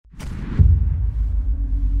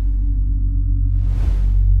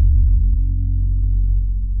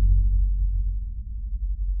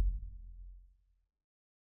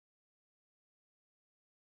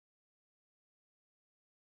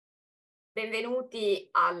Benvenuti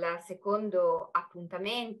al secondo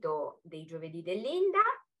appuntamento dei giovedì dell'INDA,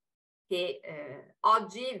 che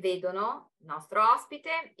oggi vedono il nostro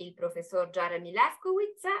ospite, il professor Jeremy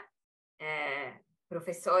Lefkowitz,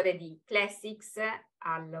 professore di Classics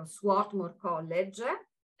al Swarthmore College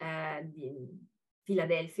di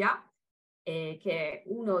Filadelfia, che è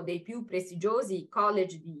uno dei più prestigiosi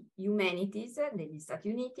college di humanities degli Stati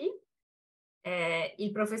Uniti.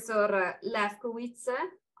 Il professor Lefkowitz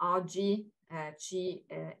oggi ci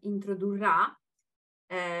introdurrà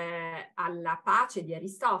alla Pace di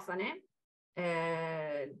Aristofane.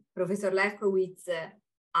 Il professor Lefkowitz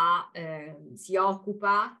si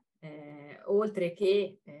occupa, oltre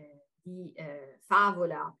che di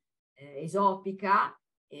favola esopica,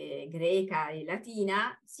 greca e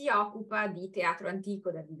latina, si occupa di teatro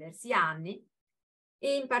antico da diversi anni,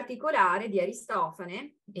 e in particolare di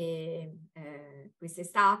Aristofane.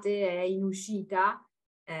 Quest'estate è in uscita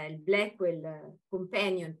il Blackwell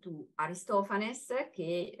Companion to Aristophanes,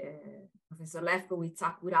 che il professor Lefkowitz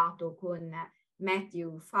ha curato con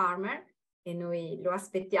Matthew Farmer, e noi lo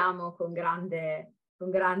aspettiamo con grande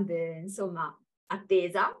insomma,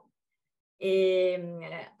 attesa.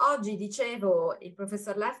 Oggi, dicevo, il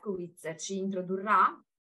professor Lefkowitz ci introdurrà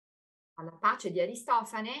alla Pace di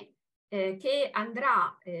Aristofane, che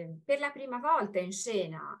andrà per la prima volta in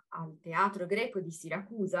scena al Teatro Greco di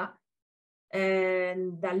Siracusa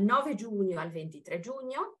dal 9 giugno al 23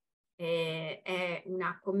 giugno. È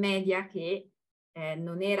una commedia che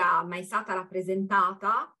non era mai stata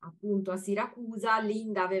rappresentata appunto a Siracusa.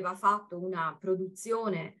 L'INDA aveva fatto una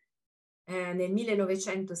produzione nel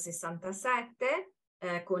 1967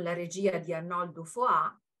 con la regia di Arnoldo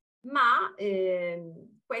Foà, ma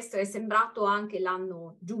questo è sembrato anche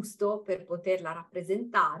l'anno giusto per poterla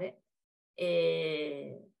rappresentare.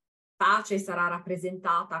 Pace sarà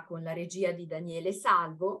rappresentata con la regia di Daniele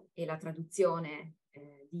Salvo e la traduzione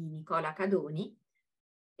di Nicola Cadoni,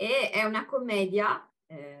 e è una commedia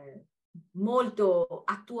molto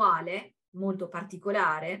attuale, molto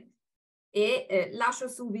particolare, e lascio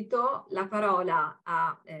subito la parola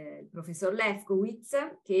al professor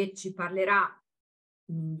Lefkowitz, che ci parlerà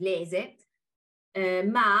in inglese,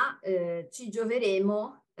 ma ci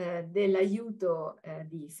gioveremo dell'aiuto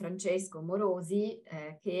di Francesco Morosi,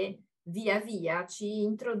 che via via ci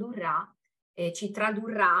introdurrà e ci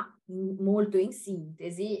tradurrà molto in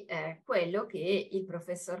sintesi quello che il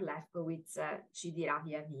professor Lefkowitz ci dirà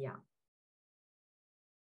via via.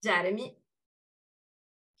 Jeremy.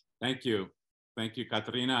 Thank you,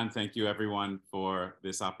 Caterina, and thank you everyone for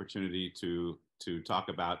this opportunity to talk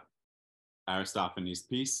about Aristophanes'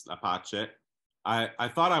 piece, La Pace. I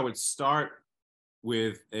thought I would start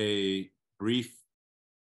with a brief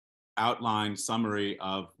outline summary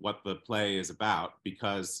of what the play is about,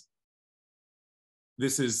 because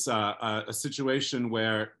this is a situation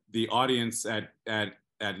where the audience at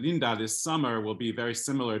l'INDA this summer will be very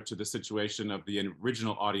similar to the situation of the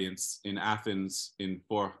original audience in Athens in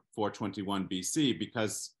 421 BC,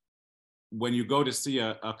 because when you go to see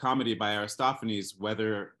a comedy by Aristophanes,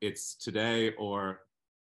 whether it's today or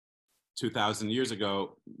 2,000 years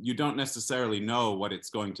ago, you don't necessarily know what it's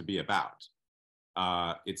going to be about.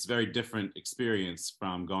 It's a very different experience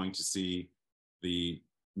from going to see the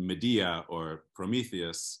Medea or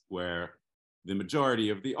Prometheus, where the majority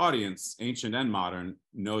of the audience, ancient and modern,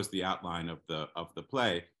 knows the outline of the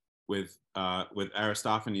play. With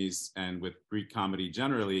Aristophanes and with Greek comedy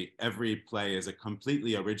generally, every play is a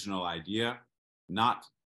completely original idea, not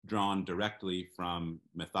drawn directly from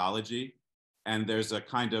mythology. And there's a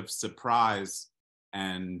kind of surprise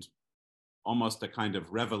and almost a kind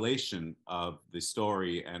of revelation of the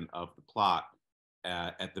story and of the plot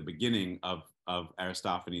at the beginning of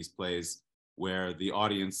Aristophanes' plays, where the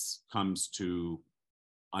audience comes to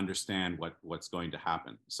understand what's going to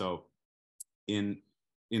happen. So in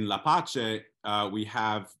La Pace, we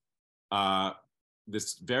have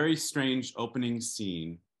this very strange opening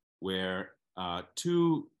scene where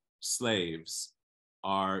two slaves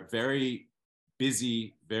are very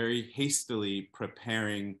busy, very hastily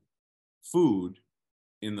preparing food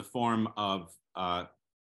in the form of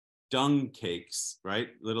dung cakes, right?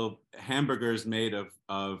 Little hamburgers made of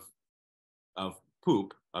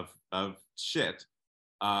poop, of shit,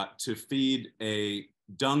 to feed a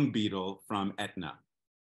dung beetle from Etna,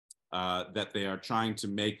 that they are trying to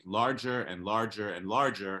make larger and larger and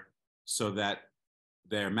larger, so that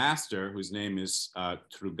their master, whose name is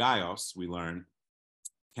Trugaios, we learn,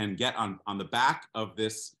 can get on the back of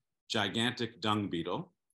this gigantic dung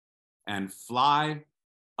beetle and fly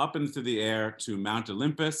up into the air to Mount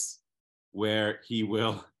Olympus, where he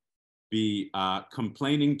will be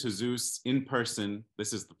complaining to Zeus in person.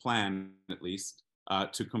 This is the plan, at least,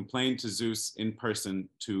 to complain to Zeus in person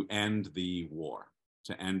to end the war,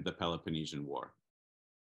 to end the Peloponnesian War.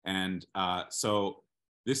 And so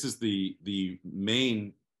this is the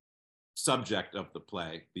main subject of the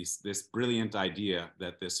play, this brilliant idea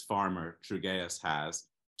that this farmer, Trygaeus, has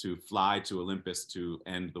to fly to Olympus to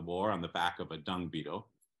end the war on the back of a dung beetle.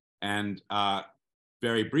 And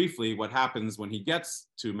very briefly, what happens when he gets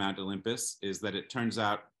to Mount Olympus is that it turns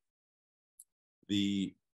out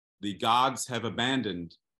the gods have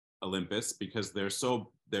abandoned Olympus because they're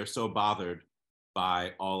so bothered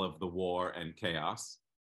by all of the war and chaos.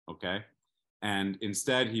 Okay, and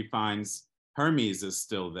instead he finds Hermes is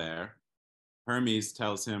still there. Hermes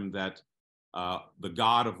tells him that the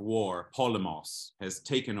god of war, Polemos, has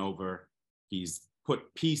taken over. He's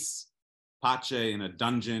put peace, Pace, in a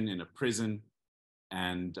dungeon, in a prison,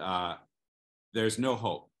 and there's no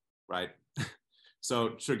hope, right? So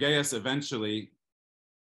Trygaeus eventually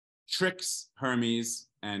tricks Hermes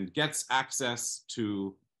and gets access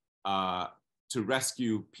to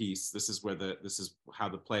rescue Peace. This is how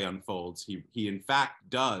the play unfolds. He in fact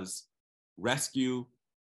does rescue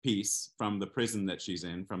Peace from the prison that she's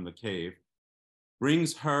in, from the cave,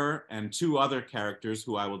 brings her and two other characters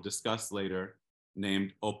who I will discuss later,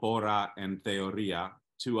 named Opora and Theoria,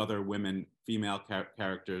 two other female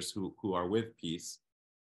characters who are with Peace,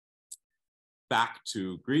 back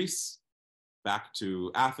to Greece, back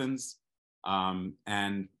to Athens.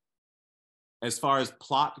 And as far as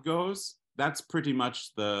plot goes, that's pretty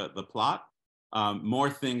much the plot. More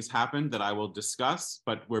things happen that I will discuss,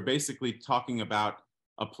 but we're basically talking about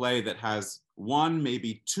a play that has one,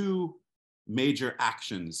 maybe two major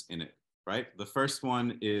actions in it, right? The first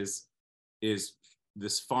one is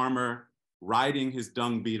this farmer riding his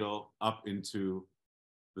dung beetle up into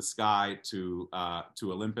the sky to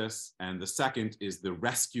Olympus, and the second is the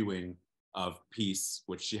rescuing of Peace,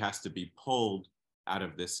 which she has to be pulled out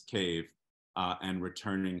of this cave and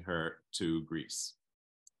returning her to Greece.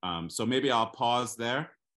 So maybe I'll pause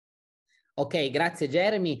there. Ok, grazie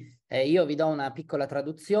Jeremy. Io vi do una piccola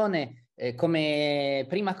traduzione. Come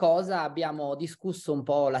prima cosa abbiamo discusso un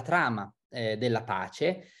po' la trama della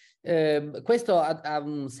pace. Questo ha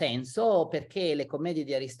un senso perché le commedie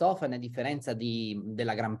di Aristofane, a differenza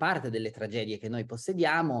della gran parte delle tragedie che noi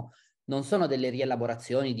possediamo, non sono delle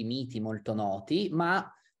rielaborazioni di miti molto noti, ma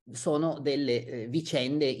sono delle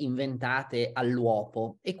vicende inventate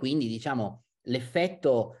all'uopo, e quindi diciamo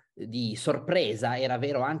l'effetto di sorpresa era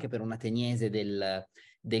vero anche per un ateniese del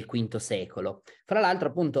V secolo. Fra l'altro,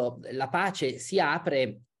 appunto, la pace si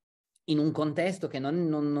apre in un contesto che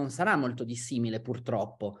non sarà molto dissimile,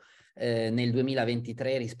 purtroppo, nel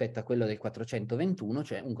 2023 rispetto a quello del 421,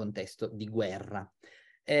 cioè un contesto di guerra.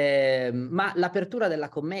 Ma l'apertura della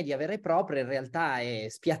commedia vera e propria in realtà è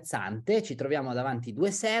spiazzante. Ci troviamo davanti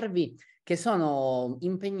due servi che sono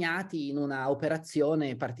impegnati in una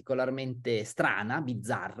operazione particolarmente strana,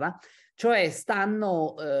 bizzarra, cioè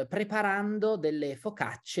stanno preparando delle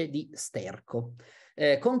focacce di sterco,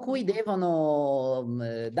 con cui devono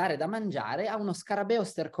dare da mangiare a uno scarabeo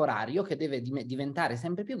stercorario che deve diventare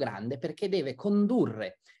sempre più grande, perché deve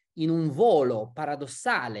condurre in un volo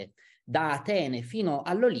paradossale da Atene fino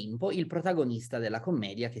all'Olimpo il protagonista della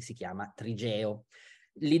commedia, che si chiama Trigeo.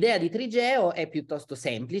 L'idea di Trigeo è piuttosto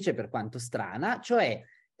semplice, per quanto strana, cioè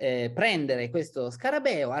prendere questo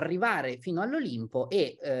scarabeo, arrivare fino all'Olimpo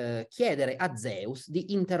e chiedere a Zeus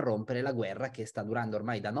di interrompere la guerra che sta durando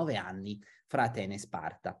ormai da 9 anni fra Atene e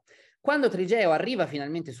Sparta. Quando Trigeo arriva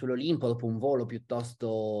finalmente sull'Olimpo dopo un volo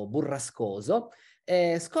piuttosto burrascoso,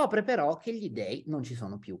 scopre però che gli dei non ci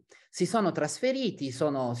sono più. Si sono trasferiti,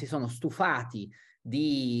 si sono stufati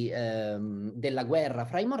della guerra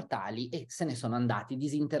fra i mortali e se ne sono andati,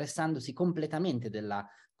 disinteressandosi completamente della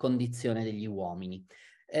condizione degli uomini.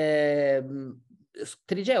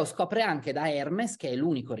 Trigeo scopre anche da Hermes, che è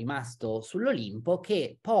l'unico rimasto sull'Olimpo,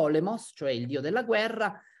 che Polemos, cioè il dio della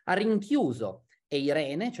guerra, ha rinchiuso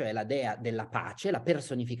Eirene, cioè la dea della pace, la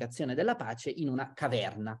personificazione della pace, in una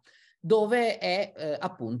caverna, dove è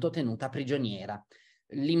appunto tenuta prigioniera.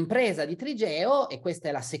 L'impresa di Trigeo, e questa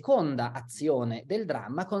è la seconda azione del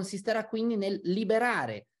dramma, consisterà quindi nel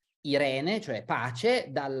liberare Irene, cioè Pace,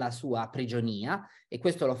 dalla sua prigionia, e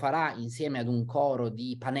questo lo farà insieme ad un coro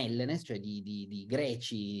di Panellenes, cioè di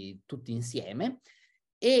greci tutti insieme,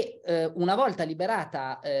 e una volta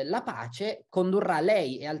liberata la Pace, condurrà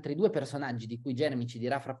lei e altri due personaggi di cui Jeremy ci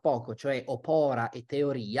dirà fra poco, cioè Opora e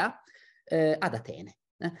Theoria, ad Atene.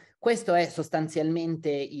 Questo è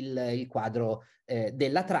sostanzialmente il quadro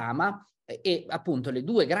della trama. E appunto le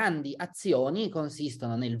due grandi azioni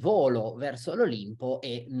consistono nel volo verso l'Olimpo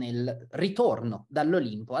e nel ritorno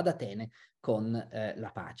dall'Olimpo ad Atene con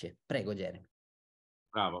la pace. Prego, Jeremy.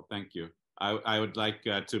 Bravo, thank you. I would like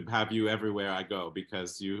to have you everywhere I go,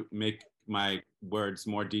 because you make my words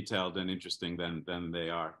more detailed and interesting than they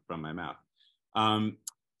are from my mouth.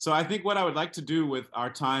 So I think what I would like to do with our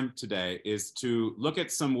time today is to look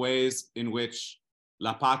at some ways in which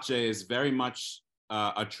La Pace is very much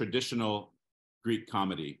a traditional Greek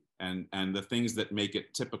comedy, and the things that make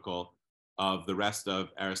it typical of the rest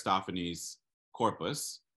of Aristophanes'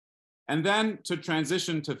 corpus. And then to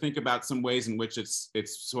transition to think about some ways in which it's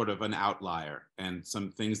sort of an outlier, and some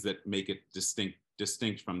things that make it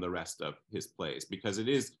distinct from the rest of his plays, because it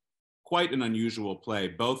is quite an unusual play,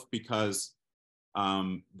 both because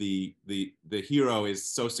the hero is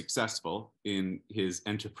so successful in his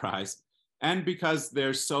enterprise, and because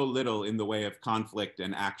there's so little in the way of conflict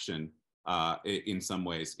and action in some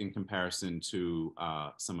ways in comparison to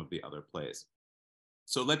some of the other plays.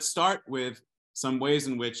 So let's start with some ways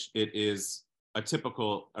in which it is a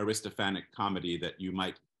typical Aristophanic comedy that you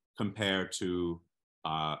might compare to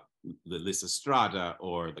the Lysistrata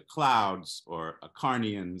or the Clouds or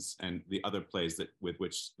Acharnians and the other plays with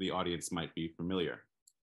which the audience might be familiar.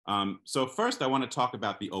 So first I want to talk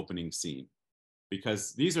about the opening scene,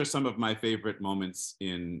 because these are some of my favorite moments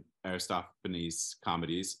in Aristophanes'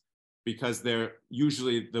 comedies, because they're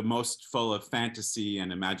usually the most full of fantasy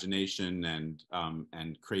and imagination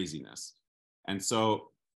and craziness. And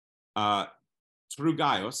so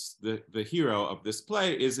Trougaios, the hero of this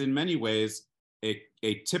play, is in many ways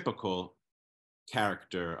a typical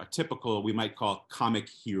character, a typical, we might call, comic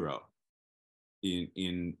hero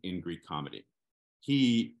in Greek comedy.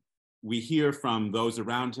 We hear from those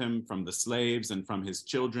around him, from the slaves and from his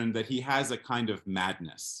children, that he has a kind of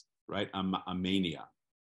madness, right? A mania.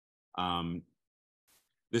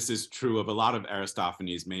 This is true of a lot of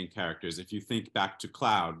Aristophanes' main characters. If you think back to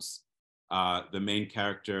Clouds, the main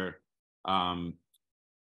character,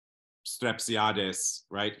 Strepsiades,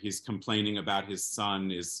 right? He's complaining about his son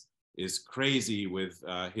is crazy with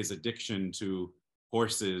his addiction to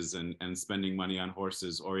horses and spending money on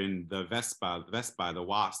horses. Or in the Vespa, the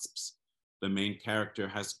wasps, the main character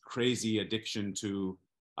has crazy addiction to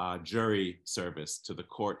jury service, to the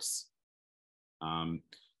courts. And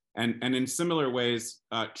in similar ways,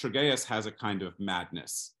 Trougaios has a kind of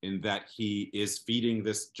madness in that he is feeding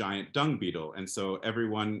this giant dung beetle. And so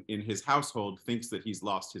everyone in his household thinks that he's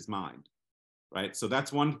lost his mind, right? So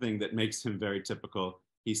that's one thing that makes him very typical.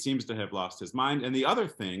 He seems to have lost his mind. And the other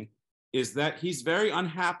thing is that he's very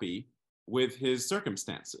unhappy with his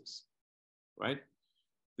circumstances, right?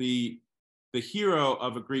 The hero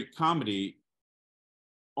of a Greek comedy,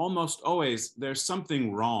 almost always, there's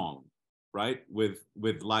something wrong, right, with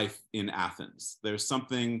life in Athens. There's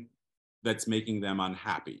something that's making them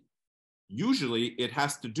unhappy. Usually it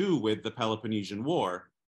has to do with the Peloponnesian War,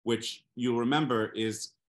 which you'll remember is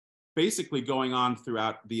basically going on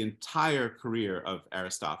throughout the entire career of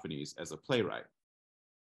Aristophanes as a playwright.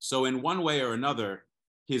 So in one way or another,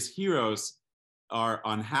 his heroes are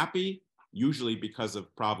unhappy, usually because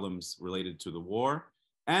of problems related to the war,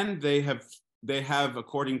 and they have,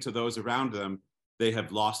 according to those around them, they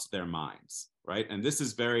have lost their minds, right? And this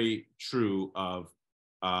is very true of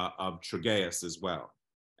Trougaios as well.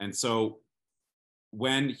 And so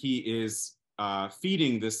when he is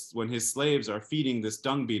feeding this, when his slaves are feeding this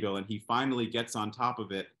dung beetle and he finally gets on top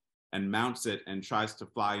of it and mounts it and tries to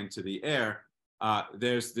fly into the air,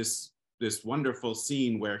 there's this wonderful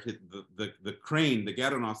scene where the crane, the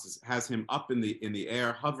Geronos, has him up in the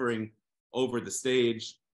air, hovering over the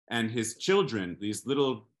stage, and his children, these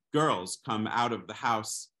little girls, come out of the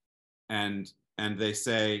house and they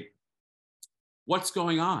say, "What's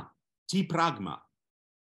going on? Ti pragma,"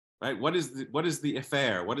 right? What is the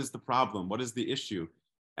affair? What is the problem? What is the issue?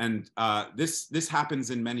 And this happens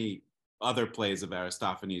in many other plays of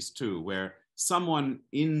Aristophanes too, where someone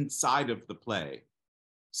inside of the play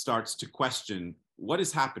starts to question what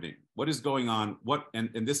is happening, what is going on,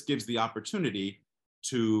 and this gives the opportunity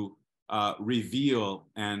to reveal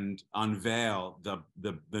and unveil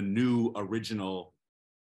the new original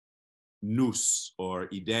nous or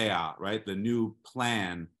idea, right? The new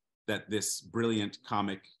plan that this brilliant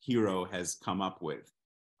comic hero has come up with.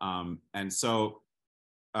 And so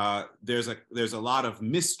there's a lot of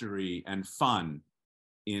mystery and fun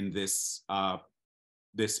in this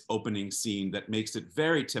opening scene that makes it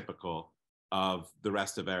very typical of the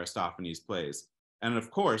rest of Aristophanes' plays. And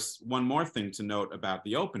of course, one more thing to note about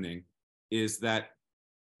the opening is that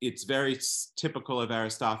it's very typical of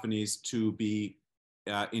Aristophanes to be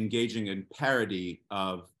engaging in parody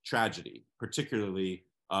of tragedy, particularly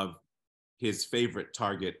of his favorite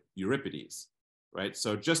target, Euripides, right?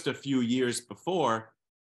 So just a few years before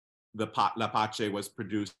La Pace was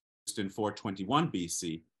produced in 421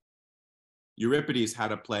 BC, Euripides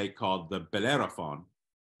had a play called the Bellerophon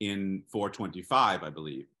in 425, I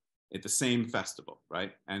believe, at the same festival,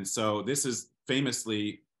 right? And so this is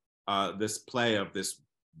famously this play of this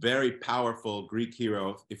very powerful Greek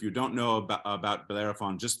hero. If you don't know about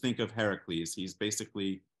Bellerophon, just think of Heracles. He's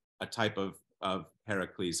basically a type of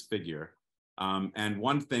Heracles figure. And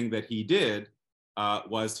one thing that he did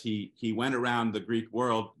was he went around the Greek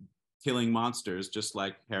world killing monsters just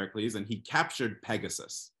like Heracles, and he captured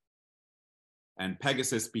Pegasus. And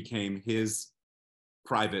Pegasus became his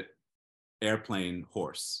private airplane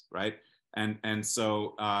horse, right? And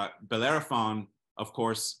so Bellerophon, of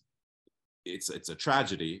course, it's a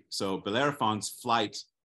tragedy. So Bellerophon's flight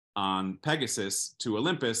on Pegasus to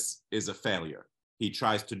Olympus is a failure. He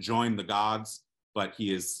tries to join the gods, but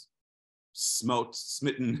he is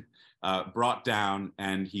smitten, brought down,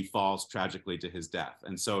 and he falls tragically to his death.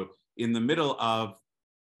 And so in the middle of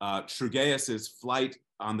Trugeus's flight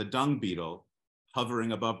on the dung beetle,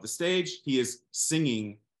 hovering above the stage, he is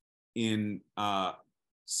singing in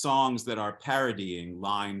songs that are parodying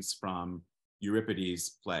lines from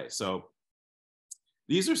Euripides' play. So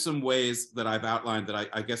these are some ways that I've outlined that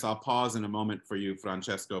I guess I'll pause in a moment for you,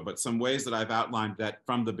 Francesco, but some ways that I've outlined that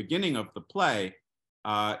from the beginning of the play,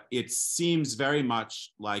 it seems very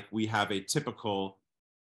much like we have a typical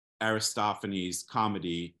Aristophanes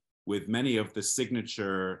comedy with many of the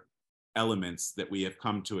signature elements that we have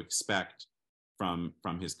come to expect from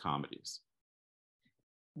his comedies.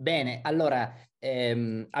 Bene, allora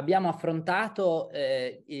abbiamo affrontato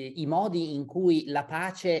i modi in cui La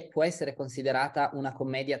Pace può essere considerata una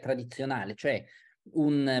commedia tradizionale, cioè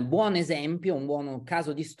un buon esempio, un buon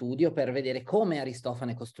caso di studio per vedere come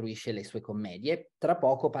Aristofane costruisce le sue commedie. Tra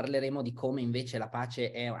poco parleremo di come invece La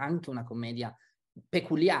Pace è anche una commedia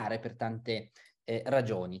peculiare per tante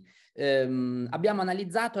ragioni. Abbiamo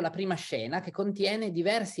analizzato la prima scena che contiene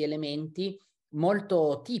diversi elementi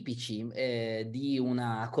molto tipici di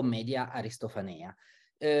una commedia aristofanea.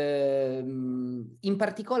 In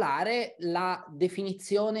particolare la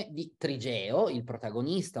definizione di Trigeo, il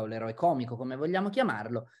protagonista o l'eroe comico, come vogliamo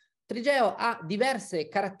chiamarlo. Trigeo ha diverse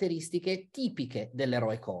caratteristiche tipiche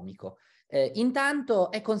dell'eroe comico. Intanto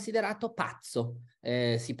è considerato pazzo,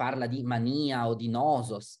 si parla di mania o di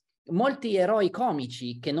nosos. Molti eroi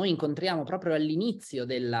comici che noi incontriamo proprio all'inizio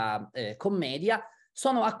della commedia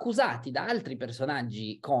sono accusati da altri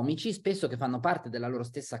personaggi comici, spesso che fanno parte della loro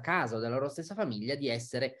stessa casa o della loro stessa famiglia, di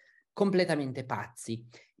essere completamente pazzi.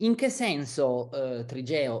 In che senso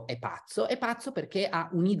Trigeo è pazzo? È pazzo perché ha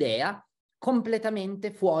un'idea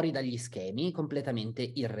completamente fuori dagli schemi, completamente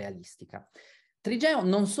irrealistica. Trigeo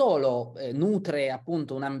non solo nutre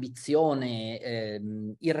appunto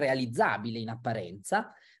un'ambizione irrealizzabile in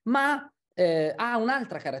apparenza, ma ha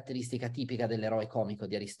un'altra caratteristica tipica dell'eroe comico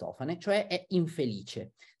di Aristofane, cioè è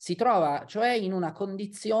infelice. Si trova cioè in una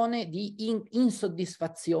condizione di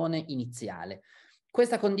insoddisfazione iniziale.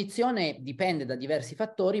 Questa condizione dipende da diversi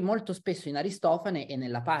fattori, molto spesso in Aristofane e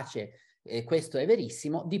nella Pace, questo è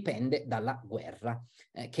verissimo, dipende dalla guerra,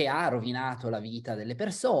 che ha rovinato la vita delle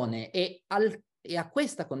persone e a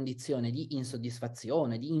questa condizione di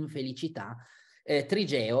insoddisfazione, di infelicità,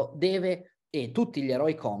 Trigeo deve e tutti gli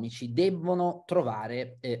eroi comici debbono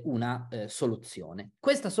trovare una soluzione.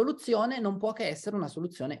 Questa soluzione non può che essere una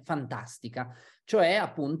soluzione fantastica, cioè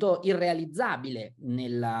appunto irrealizzabile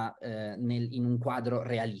in un quadro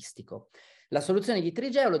realistico. La soluzione di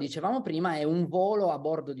Trigeo, lo dicevamo prima, è un volo a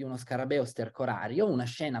bordo di uno scarabeo stercorario, una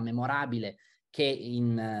scena memorabile che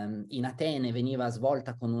in Atene veniva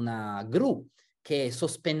svolta con una gru che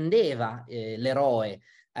sospendeva l'eroe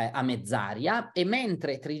a mezz'aria, e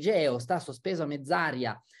mentre Trigeo sta sospeso a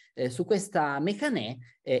mezz'aria su questa mecanè,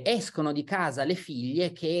 escono di casa le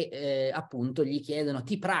figlie che appunto gli chiedono: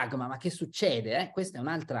 ti pragma, ma che succede? Questa è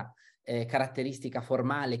un'altra caratteristica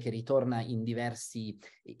formale che ritorna in diversi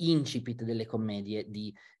incipit delle commedie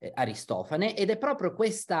di Aristofane, ed è proprio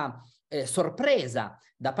questa sorpresa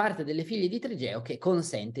da parte delle figlie di Trigeo che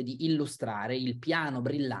consente di illustrare il piano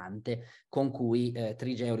brillante con cui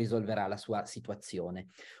Trigeo risolverà la sua situazione.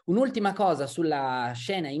 Un'ultima cosa sulla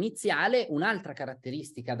scena iniziale, un'altra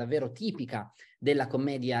caratteristica davvero tipica della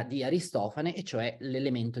commedia di Aristofane, e cioè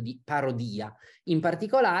l'elemento di parodia. In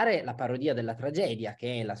particolare la parodia della tragedia,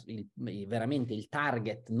 che è veramente il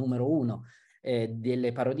target numero uno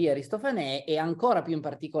delle parodie aristofanee, e ancora più in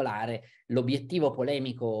particolare l'obiettivo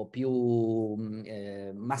polemico più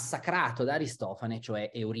massacrato da Aristofane,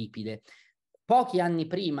 cioè Euripide. Pochi anni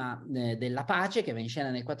prima della Pace, che va in scena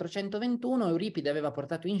nel 421, Euripide aveva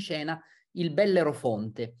portato in scena il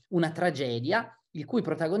Bellerofonte, una tragedia il cui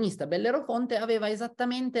protagonista Bellerofonte aveva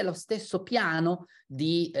esattamente lo stesso piano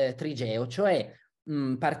di Trigeo, cioè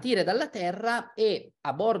partire dalla terra e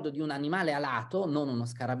a bordo di un animale alato, non uno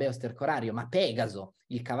scarabeo stercorario, ma Pegaso,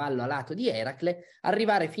 il cavallo alato di Eracle,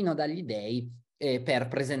 arrivare fino dagli dei per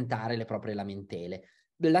presentare le proprie lamentele.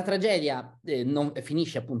 La tragedia non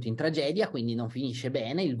finisce appunto in tragedia, quindi non finisce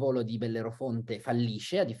bene, il volo di Bellerofonte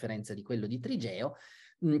fallisce, a differenza di quello di Trigeo.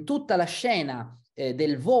 Tutta la scena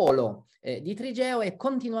del volo di Trigeo è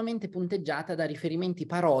continuamente punteggiata da riferimenti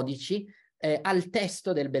parodici al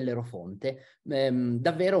testo del Bellerofonte,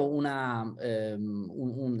 davvero un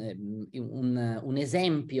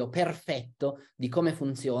esempio perfetto di come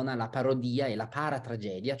funziona la parodia e la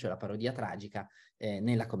paratragedia, cioè la parodia tragica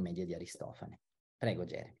nella commedia di Aristofane. Prego,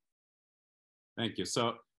 Jeremy. Thank you.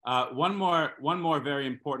 So one more very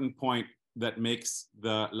important point that makes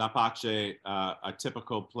the La Pace a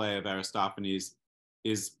typical play of Aristophanes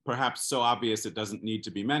is perhaps so obvious it doesn't need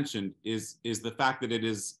to be mentioned, is the fact that it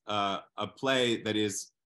is a play that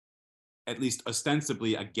is at least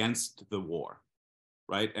ostensibly against the war,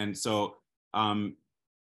 right? And so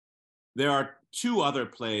there are two other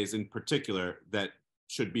plays in particular that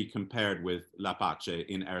should be compared with La Pace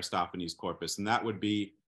in Aristophanes' corpus, and that would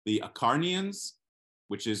be the Acarnians,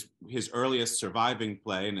 which is his earliest surviving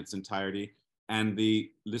play in its entirety, and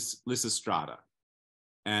the Lysistrata.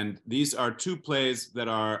 And these are two plays that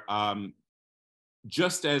are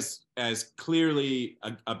just as clearly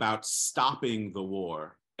about stopping the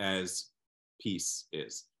war as peace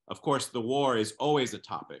is. Of course, the war is always a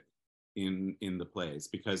topic in the plays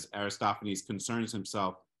because Aristophanes concerns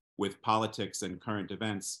himself with politics and current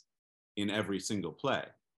events in every single play.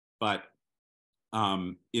 But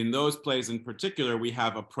in those plays in particular, we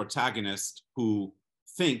have a protagonist who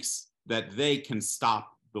thinks that they can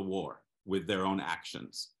stop the war with their own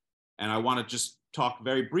actions. And I want to just talk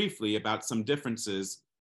very briefly about some differences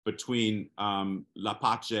between La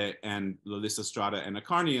Pace and the Lysistrata and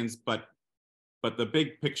Acarnians, but the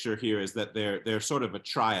big picture here is that they're sort of a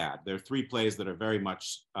triad. They're three plays that are very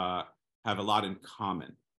much have a lot in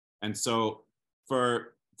common. And so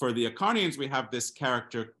for the Acarnians, we have this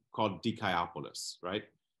character called Dicaeopolis, right?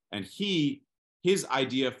 And his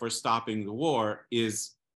idea for stopping the war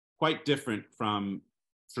is quite different from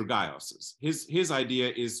Trugaios's. His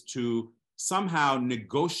idea is to somehow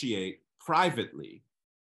negotiate privately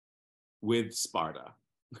with Sparta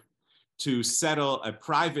to settle a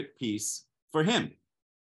private peace for him.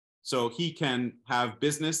 So he can have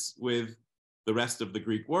business with the rest of the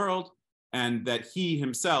Greek world and that he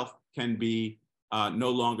himself can be no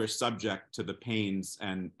longer subject to the pains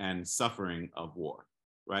and suffering of war,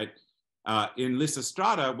 right? In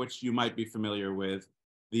Lysistrata, which you might be familiar with,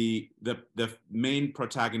 the main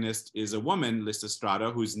protagonist is a woman,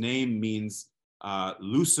 Lysistrata, whose name means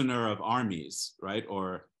loosener of armies, right?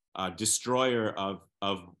 Or destroyer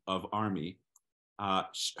of army.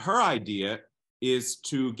 Her idea is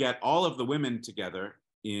to get all of the women together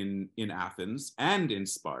in Athens and in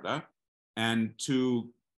Sparta and to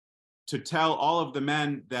tell all of the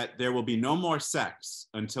men that there will be no more sex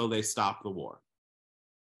until they stop the war.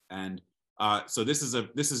 And so this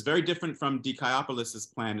is very different from Dicaeopolis's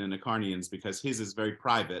plan in Acarnians because his is very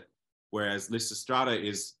private, whereas Lysistrata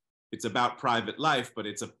it's about private life, but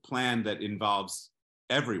it's a plan that involves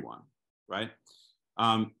everyone, right?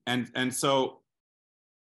 And so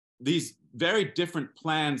these very different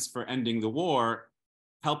plans for ending the war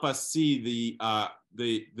help us see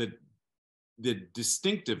the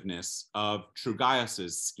distinctiveness of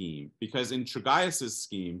Trugaios's scheme, because in Trugaios's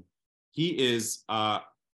scheme, he is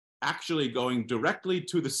actually going directly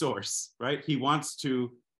to the source, right? He wants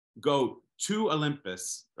to go to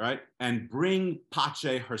Olympus, right? And bring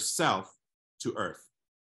Pace herself to Earth,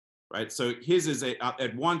 right? So his is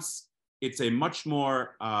at once, it's a much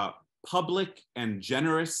more public and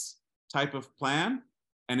generous type of plan.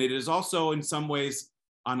 And it is also in some ways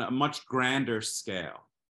on a much grander scale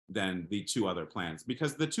than the two other plans,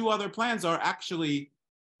 because the two other plans are actually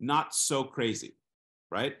not so crazy,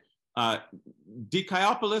 right?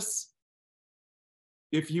 Dicaeopolis,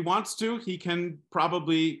 if he wants to, he can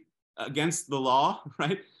probably, against the law,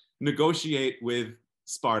 right, negotiate with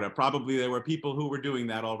Sparta. Probably there were people who were doing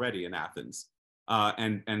that already in Athens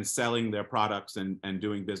and selling their products and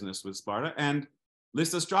doing business with Sparta. And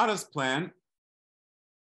Lysistrata's plan,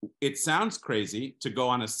 it sounds crazy to go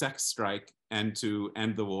on a sex strike and to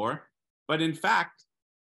end the war. But in fact,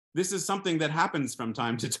 this is something that happens from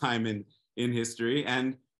time to time in history.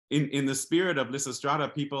 And in the spirit of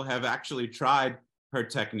Lysistrata, people have actually tried her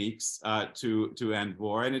techniques to end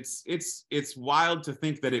war. And it's wild to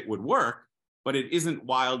think that it would work, but it isn't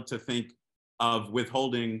wild to think of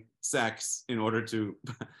withholding sex in order to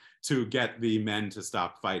to get the men to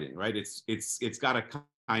stop fighting, right? It's got a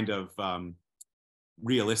kind of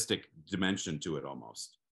realistic dimension to it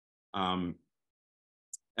almost. And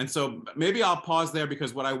so maybe I'll pause there,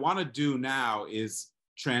 because what I want to do now is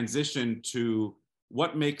transition to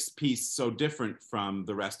what makes peace so different from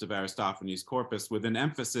the rest of Aristophanes' corpus, with an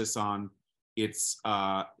emphasis on its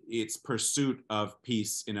pursuit of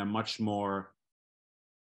peace in a much more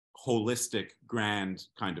holistic, grand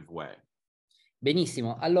kind of way.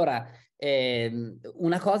 Benissimo, allora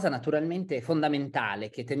una cosa naturalmente fondamentale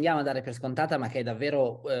che tendiamo a dare per scontata, ma che è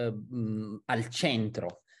davvero al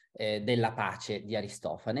centro della Pace di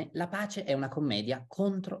Aristofane: la pace è una commedia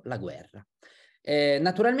contro la guerra.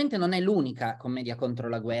 Naturalmente non è l'unica commedia contro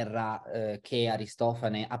la guerra che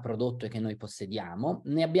Aristofane ha prodotto e che noi possediamo,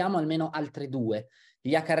 ne abbiamo almeno altre due.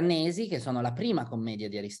 Gli Acarnesi, che sono la prima commedia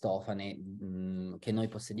di Aristofane che noi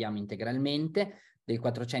possediamo integralmente, del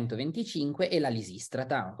 425, e la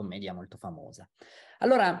Lisistrata, una commedia molto famosa.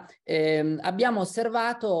 Allora, abbiamo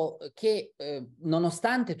osservato che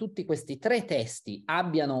nonostante tutti questi tre testi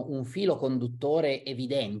abbiano un filo conduttore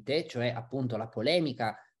evidente, cioè appunto la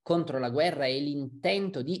polemica contro la guerra e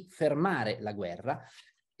l'intento di fermare la guerra,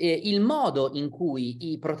 il modo in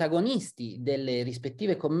cui i protagonisti delle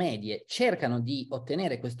rispettive commedie cercano di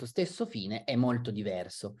ottenere questo stesso fine è molto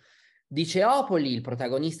diverso. Diceopoli, il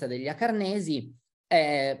protagonista degli Acarnesi,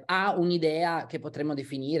 ha un'idea che potremmo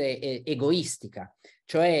definire egoistica,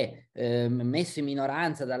 cioè messo in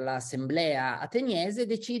minoranza dall'assemblea ateniese,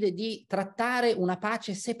 decide di trattare una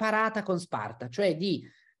pace separata con Sparta, cioè di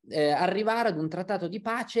arrivare ad un trattato di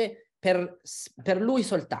pace per lui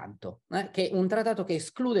soltanto, che un trattato che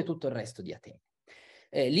esclude tutto il resto di Atene.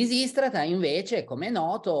 Lisistrata invece, come è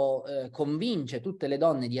noto, convince tutte le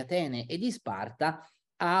donne di Atene e di Sparta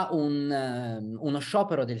a uno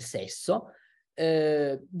sciopero del sesso,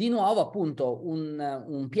 di nuovo appunto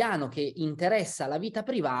un piano che interessa la vita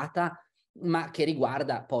privata ma che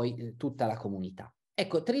riguarda poi tutta la comunità.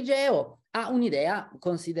 Ecco, Trigeo ha un'idea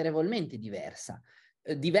considerevolmente diversa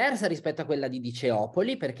rispetto a quella di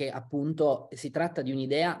Diceopoli, perché appunto si tratta di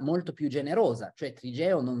un'idea molto più generosa, cioè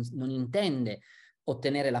Trigeo non intende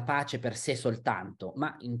ottenere la pace per sé soltanto,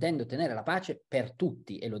 ma intende ottenere la pace per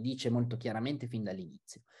tutti, e lo dice molto chiaramente fin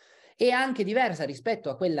dall'inizio. È anche diversa rispetto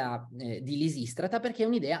a quella di Lisistrata, perché è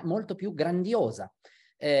un'idea molto più grandiosa.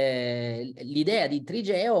 L'idea di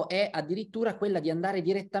Trigeo è addirittura quella di andare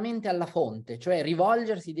direttamente alla fonte, cioè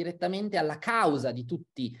rivolgersi direttamente alla causa di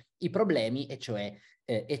tutti i problemi, e cioè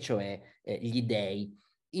gli dei.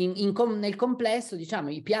 Nel complesso, diciamo,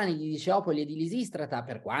 i piani di Diceopoli e di Lisistrata,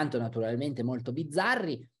 per quanto naturalmente molto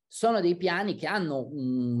bizzarri, sono dei piani che hanno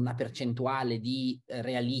una percentuale di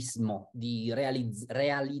realismo, di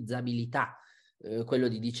realizzabilità. Quello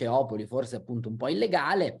di Diceopoli forse appunto un po'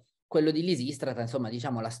 illegale, quello di Lisistrata, insomma,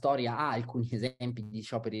 diciamo, la storia ha alcuni esempi di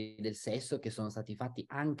scioperi del sesso che sono stati fatti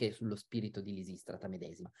anche sullo spirito di Lisistrata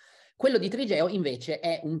medesima. Quello di Trigeo invece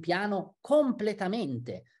è un piano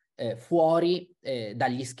completamente fuori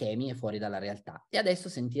dagli schemi e fuori dalla realtà. E adesso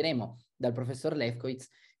sentiremo dal professor Lefkowitz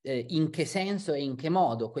in che senso e in che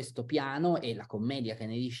modo questo piano e la commedia che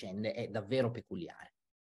ne discende è davvero peculiare.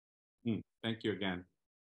 Thank you again.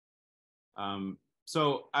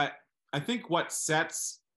 So I think what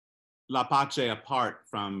sets La Pace apart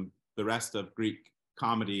from the rest of Greek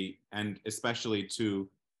comedy, and especially to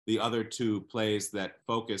the other two plays that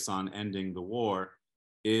focus on ending the war,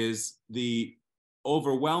 is the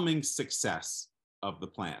overwhelming success of the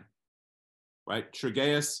plan, right?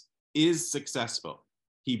 Trygaeus is successful.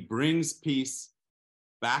 He brings peace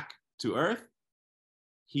back to Earth.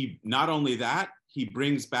 Not only that, he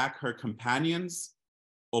brings back her companions,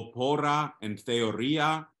 Opora and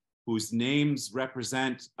Theoria, whose names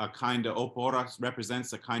represent a kind of, Opora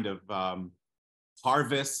represents a kind of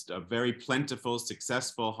harvest, a very plentiful,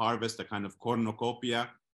 successful harvest, a kind of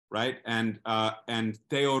cornucopia, right? And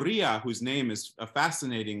Theoria, whose name is a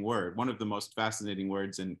fascinating word, one of the most fascinating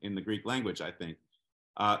words in the Greek language, I think.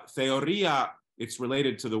 Theoria, it's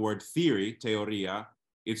related to the word theory, theoria.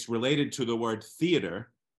 It's related to the word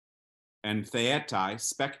theater, and theatai,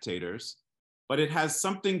 spectators. But it has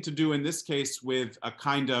something to do in this case with a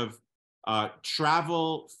kind of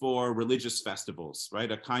travel for religious festivals, right?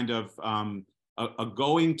 A kind of a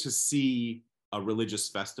going to see a religious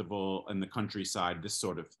festival in the countryside, this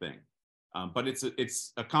sort of thing. But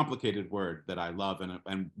it's a complicated word that I love,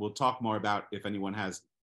 and we'll talk more about if anyone has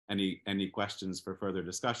any questions for further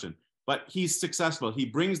discussion. But he's successful. He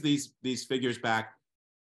brings these figures back.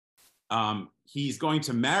 he's going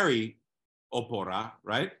to marry opora,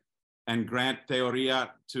 right? And grant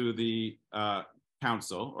theoria to the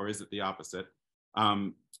council, or is it the opposite?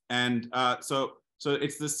 So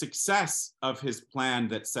it's the success of his plan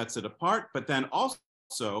that sets it apart, but then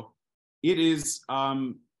also it is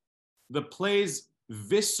the play's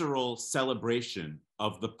visceral celebration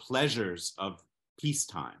of the pleasures of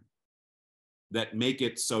peacetime that make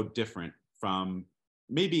it so different from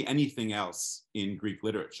maybe anything else in Greek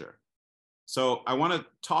literature. So I want to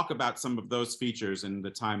talk about some of those features in the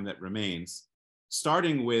time that remains,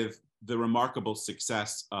 starting with the remarkable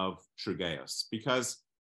success of Trygaeus, because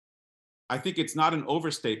I think it's not an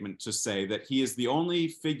overstatement to say that he is the only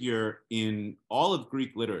figure in all of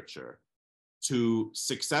Greek literature to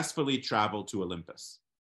successfully travel to Olympus.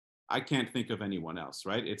 I can't think of anyone else,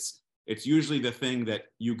 right? It's usually the thing that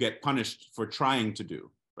you get punished for trying to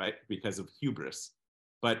do, right? Because of hubris.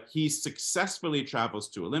 But he successfully travels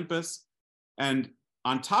to Olympus. And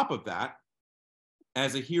on top of that,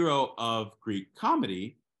 as a hero of Greek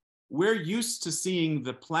comedy, we're used to seeing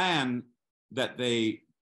the plan that they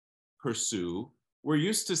pursue. We're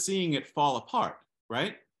used to seeing it fall apart,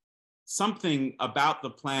 right? Something about the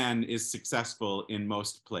plan is successful in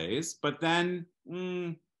most plays, but then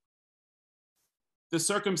the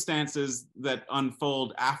circumstances that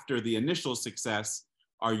unfold after the initial success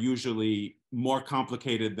are usually more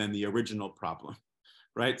complicated than the original problem,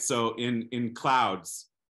 right? So in Clouds,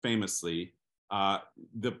 famously,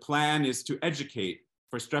 the plan is to educate,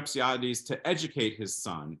 for Strepsiades to educate his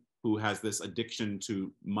son, who has this addiction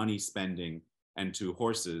to money spending and to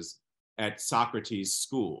horses, at Socrates'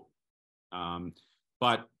 school.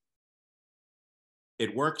 But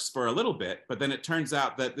it works for a little bit, but then it turns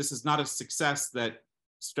out that this is not a success that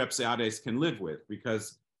Strepsiades can live with,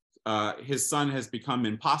 because his son has become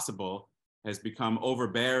impossible, has become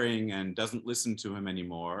overbearing and doesn't listen to him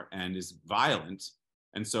anymore and is violent.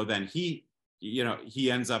 And so then he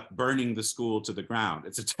ends up burning the school to the ground.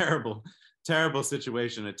 It's a terrible, terrible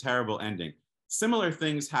situation, a terrible ending. Similar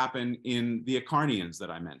things happen in the Acharnians that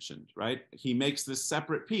I mentioned, right? He makes this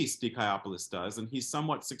separate piece, Dicaeopolis does, and he's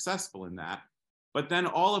somewhat successful in that. But then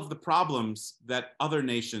all of the problems that other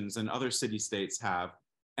nations and other city-states have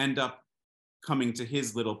end up coming to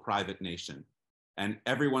his little private nation. And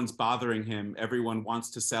everyone's bothering him. Everyone wants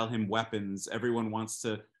to sell him weapons. Everyone wants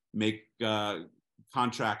to make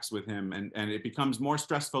contracts with him. And it becomes more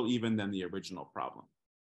stressful even than the original problem.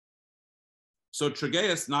 So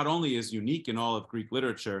Trygaeus not only is unique in all of Greek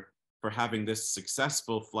literature for having this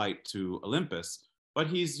successful flight to Olympus, but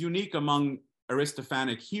he's unique among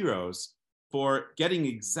Aristophanic heroes for getting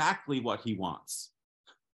exactly what he wants,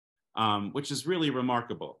 which is really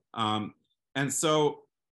remarkable. And so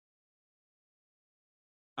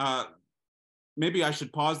maybe I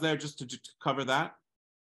should pause there just to cover that.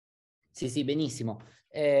 Sì, benissimo.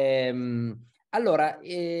 Allora,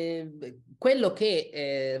 quello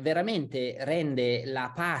che veramente rende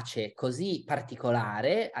la pace così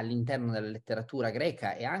particolare all'interno della letteratura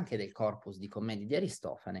greca e anche del corpus di commedie di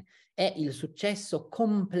Aristofane è il successo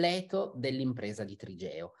completo dell'impresa di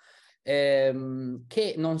Trigeo,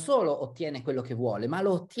 che non solo ottiene quello che vuole, ma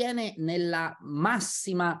lo ottiene nella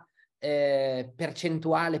massima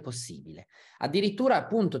percentuale possibile. Addirittura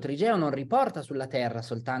appunto Trigeo non riporta sulla terra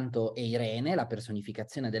soltanto Eirene, la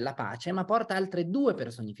personificazione della pace, ma porta altre due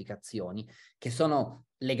personificazioni che sono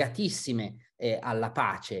legatissime alla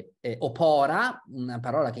pace. Opora, una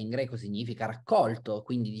parola che in greco significa raccolto,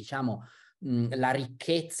 quindi diciamo la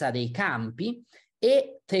ricchezza dei campi,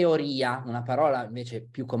 e teoria, una parola invece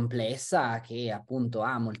più complessa che appunto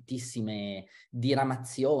ha moltissime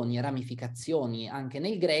diramazioni, ramificazioni anche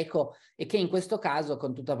nel greco, e che in questo caso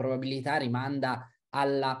con tutta probabilità rimanda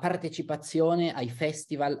alla partecipazione ai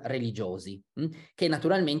festival religiosi, che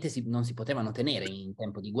naturalmente non si potevano tenere in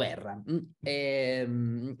tempo di guerra.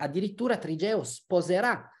 Addirittura Trigeo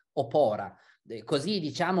sposerà Opora, così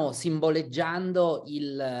diciamo simboleggiando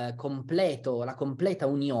la completa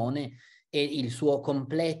unione e il suo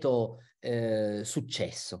completo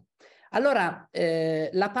successo. Allora,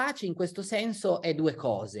 la pace in questo senso è due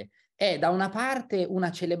cose. È da una parte una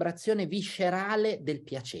celebrazione viscerale del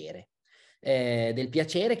piacere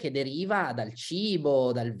che deriva dal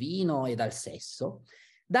cibo, dal vino e dal sesso.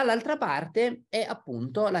 Dall'altra parte è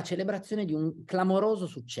appunto la celebrazione di un clamoroso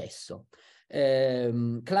successo,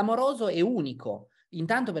 clamoroso e unico,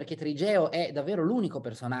 intanto perché Trigeo è davvero l'unico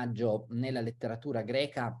personaggio nella letteratura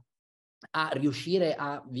greca a riuscire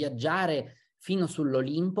a viaggiare fino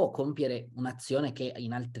sull'Olimpo, compiere un'azione che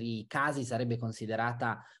in altri casi sarebbe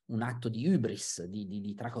considerata un atto di hybris,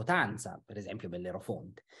 di tracotanza, per esempio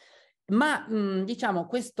Bellerofonte. Ma diciamo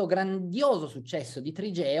questo grandioso successo di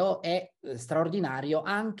Trigeo è straordinario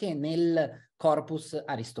anche nel corpus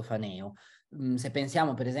aristofaneo. Se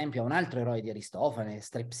pensiamo per esempio a un altro eroe di Aristofane,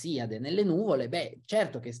 Strepsiade nelle nuvole, beh,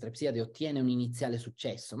 certo che Strepsiade ottiene un iniziale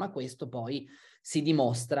successo, ma questo poi si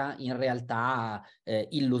dimostra in realtà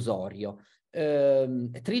illusorio.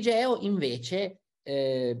 Trigeo invece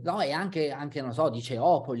no, e anche non so, di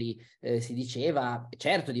Ceopoli si diceva,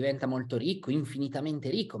 certo diventa molto ricco,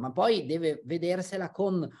 infinitamente ricco, ma poi deve vedersela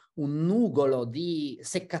con un nugolo di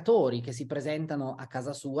seccatori che si presentano a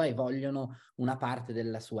casa sua e vogliono una parte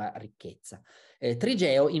della sua ricchezza.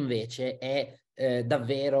 Trigeo invece è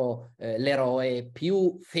davvero l'eroe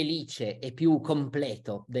più felice e più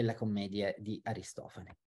completo della commedia di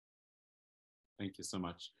Aristofane. Thank you so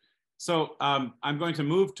much. So I'm going to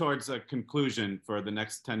move towards a conclusion for the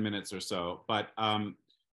next 10 minutes or so, but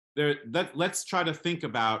let's try to think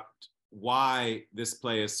about why this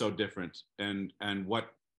play is so different and what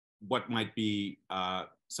might be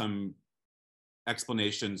some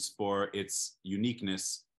explanations for its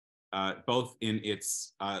uniqueness, both in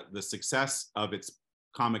its the success of its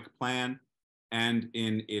comic plan and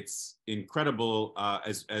in its incredible,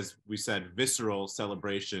 as we said, visceral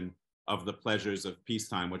celebration of the pleasures of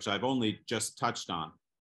peacetime, which I've only just touched on.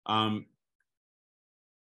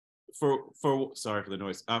 Sorry for the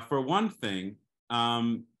noise. For one thing,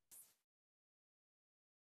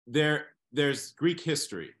 there's Greek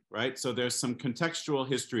history, right? So there's some contextual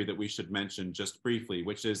history that we should mention just briefly,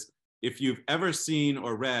 which is if you've ever seen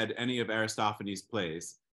or read any of Aristophanes'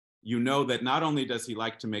 plays, you know that not only does he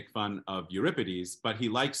like to make fun of Euripides, but he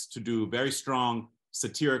likes to do very strong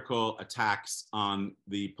satirical attacks on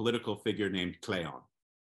the political figure named Cleon,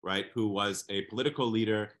 right? Who was a political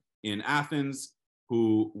leader in Athens,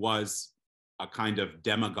 who was a kind of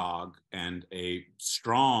demagogue and a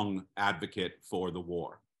strong advocate for the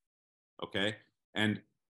war, okay? And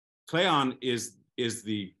Cleon is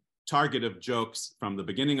the target of jokes from the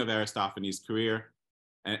beginning of Aristophanes' career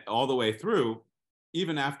and all the way through,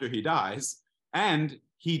 even after he dies. And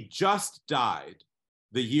he just died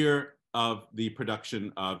the year of the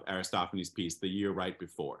production of Aristophanes' piece, the year right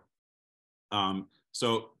before.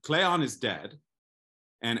 So Cleon is dead,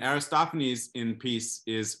 and Aristophanes in piece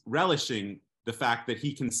is relishing the fact that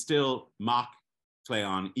he can still mock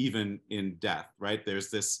Cleon even in death, right? There's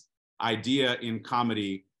this idea in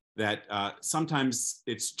comedy that sometimes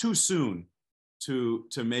it's too soon to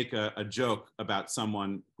make a joke about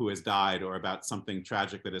someone who has died or about something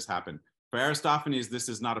tragic that has happened. For Aristophanes, this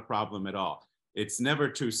is not a problem at all. It's never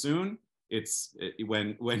too soon.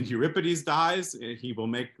 When Euripides dies, he will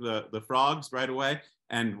make the frogs right away.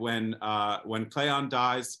 And when Cleon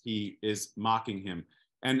dies, he is mocking him.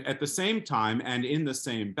 And at the same time, and in the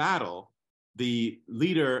same battle, the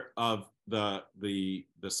leader of the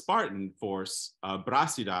Spartan force,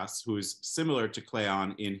 Brasidas, who is similar to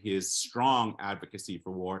Cleon in his strong advocacy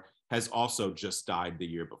for war, has also just died the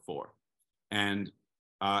year before. And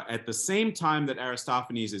at the same time that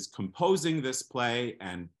Aristophanes is composing this play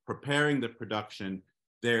and preparing the production,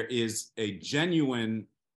 there is a genuine,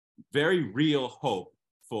 very real hope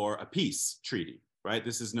for a peace treaty, right?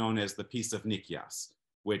 This is known as the Peace of Nikias,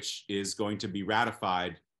 which is going to be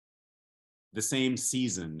ratified the same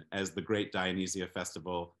season as the Great Dionysia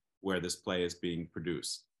Festival where this play is being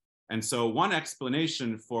produced. And so one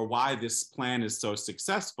explanation for why this plan is so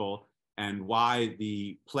successful and why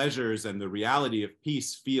the pleasures and the reality of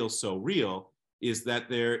peace feel so real is that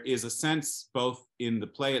there is a sense both in the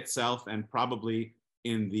play itself and probably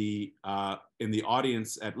in the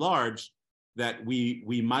audience at large that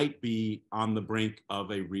we might be on the brink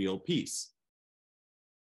of a real peace.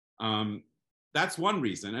 That's one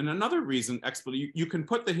reason. And another reason, you can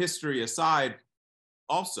put the history aside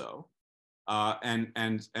also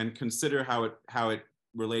and consider how it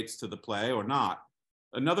relates to the play or not.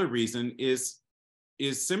 Another reason is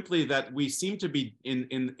simply that we seem to be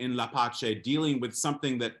in La Pace dealing with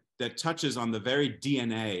something that touches on the very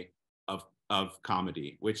DNA of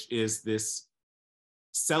comedy, which is this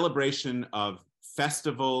celebration of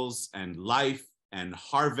festivals and life and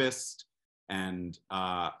harvest and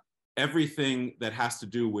everything that has to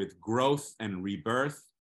do with growth and rebirth,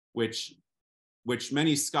 which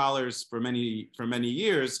many scholars for many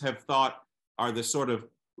years have thought are the sort of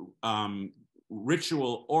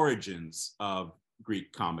ritual origins of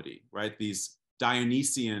Greek comedy, right? These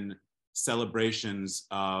Dionysian celebrations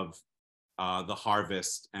of the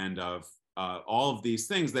harvest and of all of these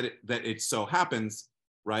things that it so happens,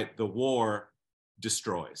 right? The war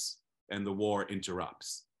destroys and the war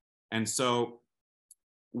interrupts. And so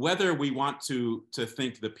whether we want to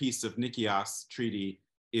think the Peace of Nikias treaty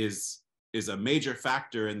is is a major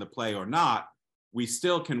factor in the play or not, we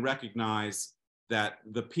still can recognize that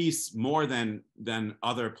the piece, more than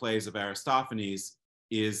other plays of Aristophanes,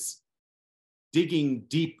 is digging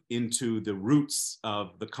deep into the roots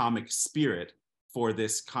of the comic spirit for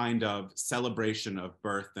this kind of celebration of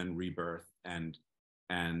birth and rebirth and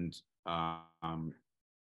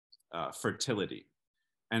fertility.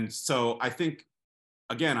 And so I think,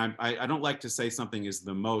 again, I don't like to say something is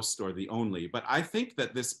the most or the only, but I think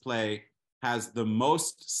that this play has the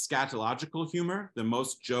most scatological humor, the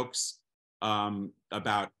most jokes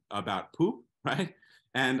about poop, right?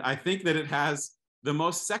 And I think that it has the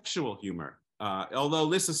most sexual humor, although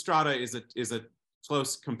Lysistrata is a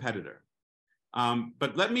close competitor.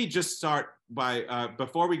 But let me just start by,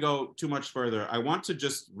 before we go too much further, I want to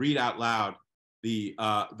just read out loud the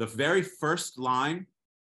very first line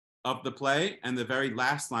of the play and the very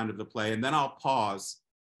last line of the play, and then I'll pause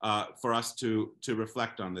for us to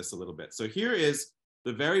reflect on this a little bit. So here is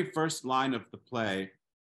the very first line of the play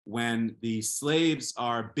when the slaves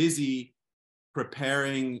are busy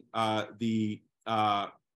preparing the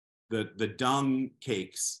dung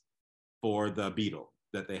cakes for the beetle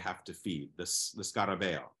that they have to feed, the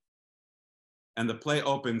scarabeo. And the play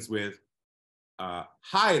opens with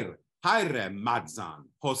Haire madzan,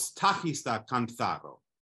 hostachista cantharo.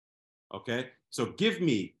 Okay, so give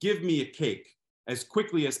me a cake as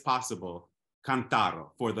quickly as possible,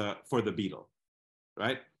 cantaro, for the beetle,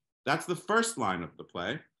 right? That's the first line of the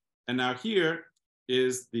play. And now here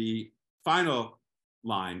is the final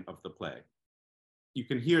line of the play. You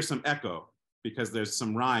can hear some echo because there's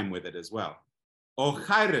some rhyme with it as well. O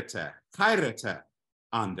chairete,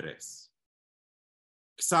 Andres.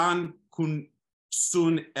 Xan kun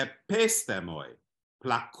sun epistemoi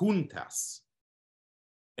placuntas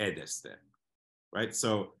edeste. Right?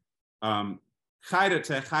 So,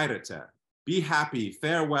 chairete, be happy,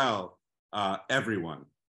 farewell, everyone.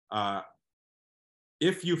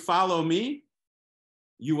 If you follow me,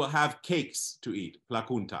 you will have cakes to eat,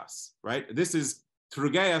 placuntas, right? This is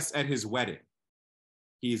Trugeas at his wedding.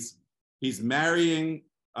 He's marrying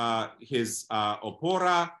his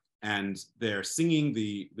opora, and they're singing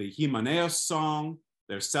the Himaneos song.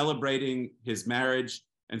 They're celebrating his marriage.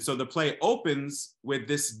 And so the play opens with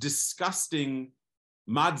this disgusting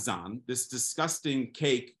madzan, this disgusting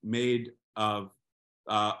cake made of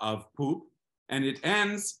poop, and it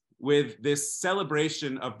ends with this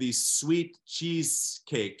celebration of these sweet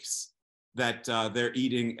cheesecakes that they're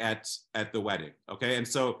eating at the wedding. Okay, and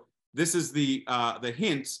so this is the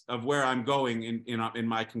hint of where I'm going in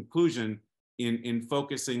my conclusion in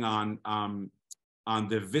focusing on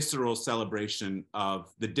the visceral celebration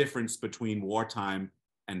of the difference between wartime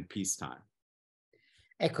and peacetime.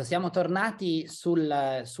 Ecco, siamo tornati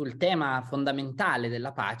sul tema fondamentale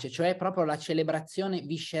della pace, cioè proprio la celebrazione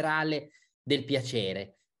viscerale del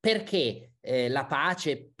piacere. Perché la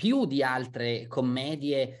pace, più di altre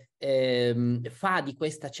commedie, fa di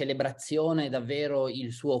questa celebrazione davvero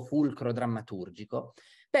il suo fulcro drammaturgico?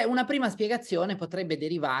 Beh, una prima spiegazione potrebbe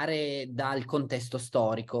derivare dal contesto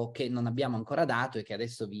storico che non abbiamo ancora dato e che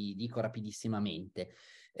adesso vi dico rapidissimamente.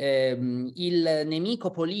 Il nemico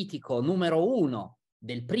politico numero uno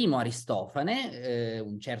del primo Aristofane,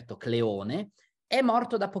 un certo Cleone, è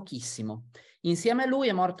morto da pochissimo. Insieme a lui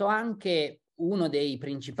è morto anche uno dei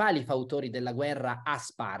principali fautori della guerra a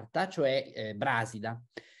Sparta, cioè Brasida.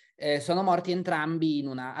 Sono morti entrambi in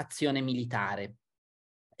una azione militare.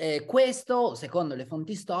 Questo, secondo le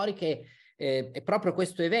fonti storiche, è proprio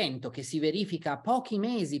questo evento che si verifica pochi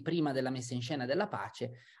mesi prima della messa in scena della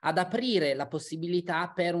pace ad aprire la possibilità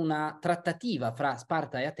per una trattativa fra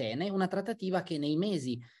Sparta e Atene, una trattativa che nei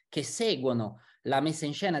mesi che seguono la messa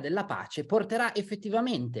in scena della pace porterà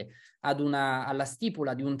effettivamente alla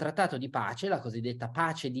stipula di un trattato di pace, la cosiddetta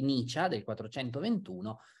pace di Nicea del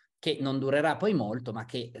 421, che non durerà poi molto, ma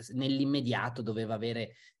che nell'immediato doveva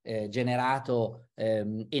avere generato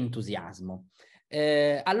entusiasmo.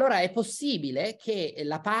 Allora è possibile che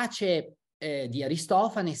la pace di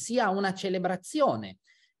Aristofane sia una celebrazione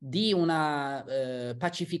di una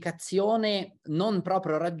pacificazione non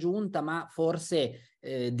proprio raggiunta, ma forse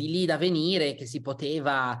di lì da venire, che si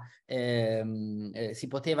poteva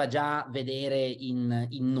già vedere in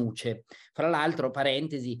nuce. Fra l'altro,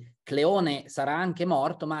 parentesi, Cleone sarà anche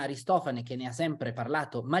morto, ma Aristofane, che ne ha sempre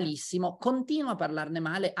parlato malissimo, continua a parlarne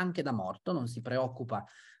male anche da morto, non si preoccupa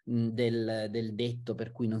del detto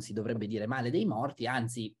per cui non si dovrebbe dire male dei morti,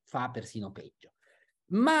 anzi fa persino peggio.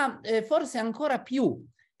 Ma forse ancora più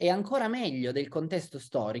e ancora meglio del contesto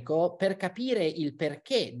storico, per capire il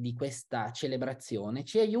perché di questa celebrazione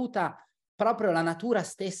ci aiuta proprio la natura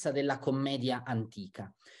stessa della commedia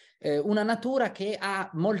antica. una natura che ha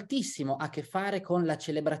moltissimo a che fare con la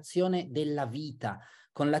celebrazione della vita,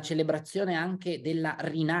 con la celebrazione anche della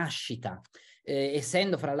rinascita,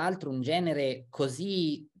 essendo fra l'altro un genere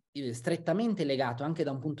così strettamente legato anche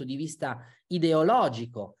da un punto di vista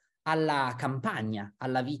ideologico alla campagna,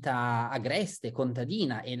 alla vita agreste,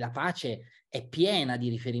 contadina, e la pace è piena di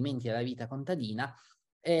riferimenti alla vita contadina.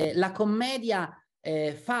 La commedia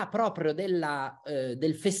fa proprio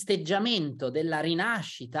del festeggiamento della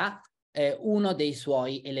rinascita uno dei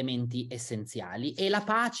suoi elementi essenziali, e la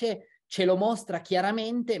pace ce lo mostra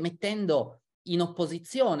chiaramente mettendo in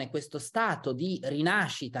opposizione questo stato di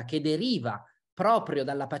rinascita che deriva proprio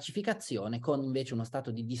dalla pacificazione con invece uno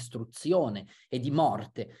stato di distruzione e di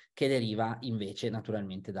morte che deriva invece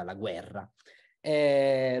naturalmente dalla guerra.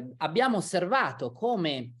 Abbiamo osservato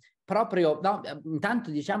come proprio, no,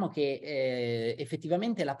 intanto diciamo che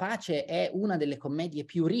effettivamente La pace è una delle commedie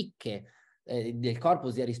più ricche del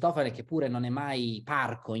corpus di Aristofane, che pure non è mai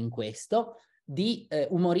parco in questo, di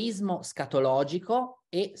umorismo scatologico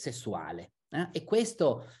e sessuale. E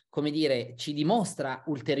questo, come dire, ci dimostra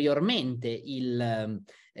ulteriormente il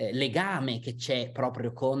legame che c'è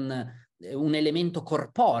proprio con un elemento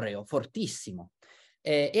corporeo fortissimo.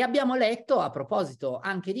 E abbiamo letto, a proposito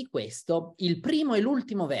anche di questo, il primo e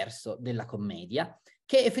l'ultimo verso della commedia,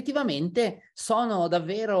 che effettivamente sono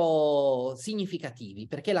davvero significativi,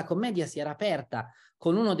 perché la commedia si era aperta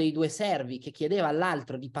con uno dei due servi che chiedeva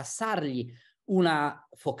all'altro di passargli una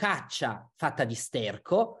focaccia fatta di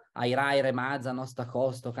sterco, airai remazza nostra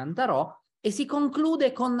costo cantarò, e si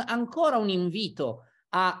conclude con ancora un invito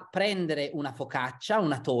a prendere una focaccia,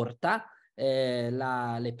 una torta,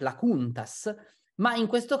 le placuntas, ma in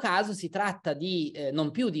questo caso si tratta di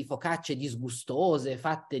non più di focacce disgustose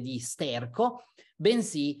fatte di sterco,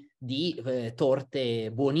 bensì di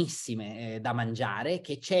torte buonissime da mangiare,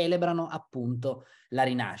 che celebrano appunto la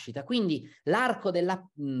rinascita. Quindi l'arco della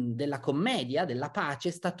commedia, della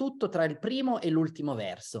pace, sta tutto tra il primo e l'ultimo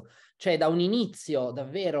verso, cioè da un inizio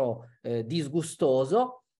davvero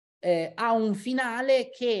disgustoso a un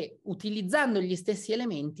finale che, utilizzando gli stessi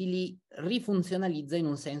elementi, li rifunzionalizza in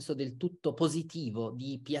un senso del tutto positivo,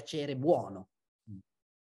 di piacere buono.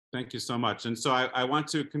 Thank you so much. And so I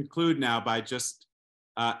want to conclude now by just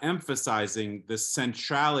emphasizing the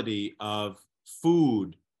centrality of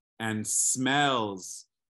food and smells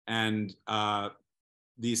and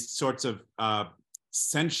these sorts of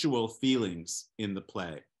sensual feelings in the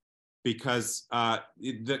play. Because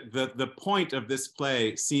the point of this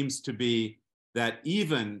play seems to be that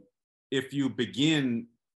even if you begin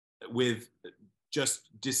with just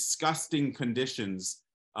disgusting conditions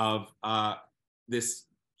of this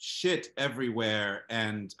shit everywhere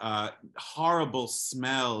and horrible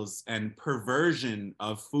smells and perversion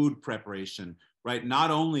of food preparation, right? Not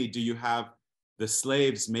only do you have the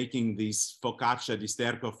slaves making these focaccia di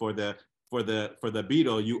sterco for the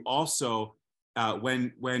beetle, you also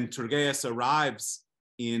when Turgeus arrives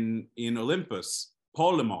in Olympus,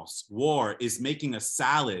 Polemos, war, is making a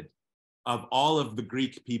salad of all of the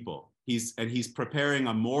Greek people. He's preparing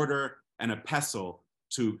a mortar and a pestle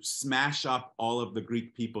to smash up all of the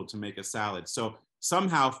Greek people to make a salad. So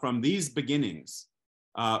somehow from these beginnings,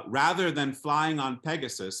 rather than flying on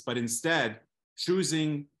Pegasus, but instead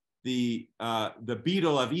choosing the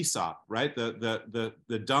beetle of Aesop, right?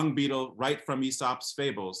 The dung beetle right from Aesop's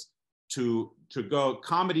fables, to go,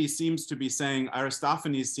 comedy seems to be saying,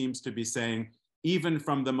 Aristophanes seems to be saying, even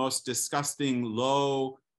from the most disgusting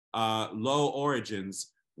low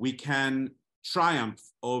origins, we can triumph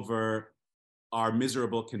over our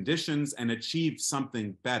miserable conditions and achieve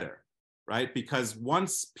something better, right? Because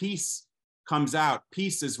once peace comes out,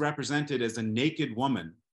 peace is represented as a naked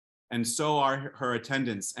woman, and so are her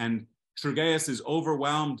attendants. And Turgeus is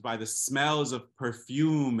overwhelmed by the smells of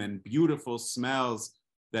perfume and beautiful smells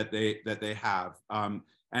that they have.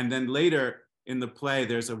 And then later in the play,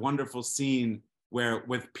 there's a wonderful scene where,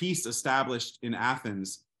 with peace established in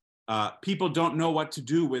Athens, people don't know what to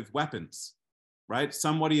do with weapons, right?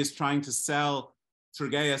 Somebody is trying to sell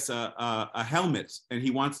Turgeus a helmet, and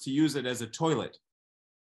he wants to use it as a toilet,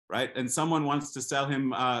 right? And someone wants to sell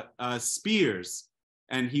him spears,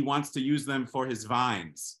 and he wants to use them for his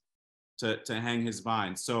vines, to hang his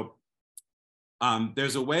vines. So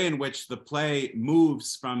there's a way in which the play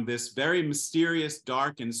moves from this very mysterious,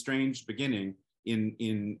 dark, and strange beginning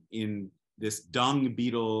in this dung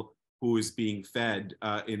beetle who is being fed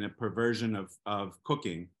in a perversion of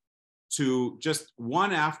cooking, to just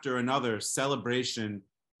one after another celebration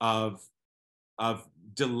of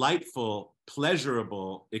delightful,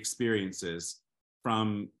 pleasurable experiences,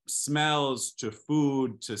 from smells to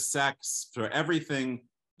food to sex, for everything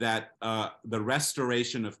that the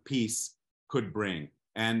restoration of peace could bring.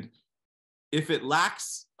 And if it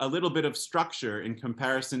lacks a little bit of structure in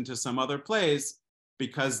comparison to some other plays,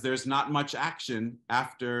 because there's not much action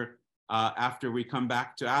after we come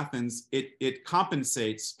back to Athens, it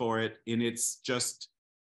compensates for it in its just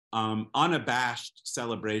unabashed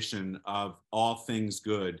celebration of all things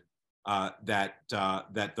good that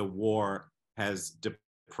the war has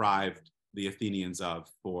deprived the Athenians of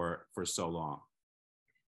for so long.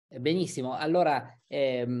 Benissimo, allora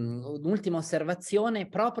un'ultima osservazione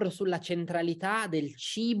proprio sulla centralità del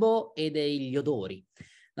cibo e degli odori,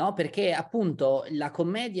 no? Perché appunto la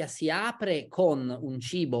commedia si apre con un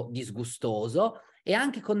cibo disgustoso e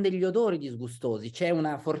anche con degli odori disgustosi. C'è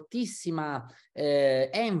una fortissima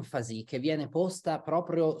enfasi che viene posta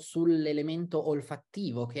proprio sull'elemento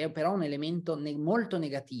olfattivo, che è però un elemento molto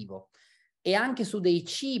negativo, e anche su dei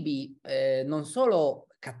cibi non solo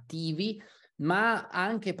cattivi, ma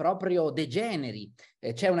anche proprio degeneri.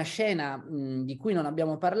 C'è una scena di cui non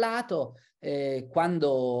abbiamo parlato,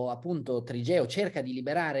 quando appunto Trigeo cerca di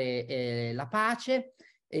liberare la pace,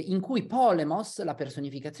 in cui Polemos, la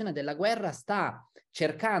personificazione della guerra, sta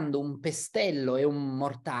cercando un pestello e un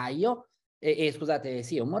mortaio, scusate,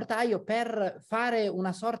 sì, un mortaio, per fare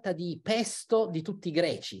una sorta di pesto di tutti i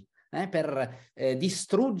greci, per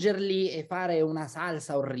distruggerli e fare una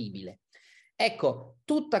salsa orribile. Ecco,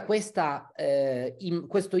 tutta questa,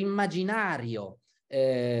 questo immaginario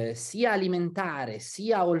sia alimentare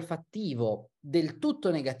sia olfattivo del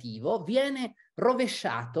tutto negativo viene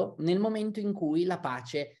rovesciato nel momento in cui la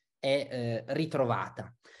pace è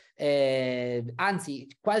ritrovata. Anzi,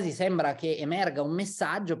 quasi sembra che emerga un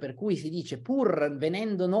messaggio per cui si dice: pur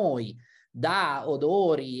venendo noi da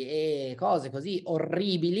odori e cose così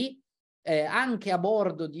orribili, anche a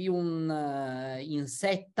bordo di un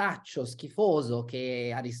insettaccio schifoso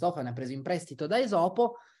che Aristofane ha preso in prestito da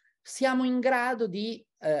Esopo, siamo in grado di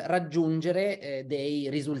raggiungere dei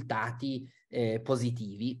risultati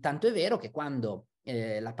positivi. Tanto è vero che quando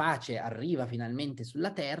la pace arriva finalmente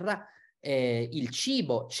sulla terra, il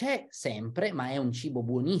cibo c'è sempre, ma è un cibo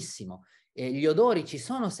buonissimo. Gli odori ci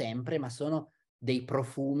sono sempre, ma sono dei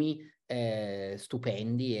profumi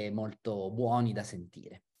stupendi e molto buoni da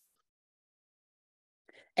sentire.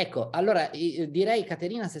 Ecco, allora direi,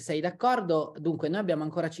 Caterina, se sei d'accordo, dunque noi abbiamo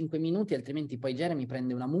ancora 5 minuti, altrimenti poi Jeremy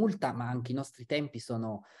prende una multa, ma anche i nostri tempi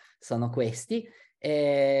sono questi.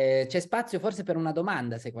 C'è spazio forse per una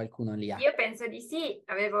domanda, se qualcuno li ha. Io penso di sì,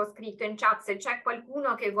 avevo scritto in chat se c'è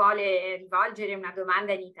qualcuno che vuole rivolgere una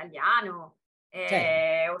domanda in italiano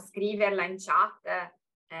o scriverla in chat,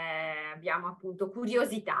 abbiamo appunto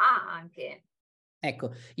curiosità anche.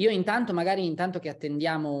 Ecco, io intanto che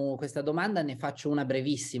attendiamo questa domanda ne faccio una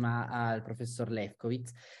brevissima al professor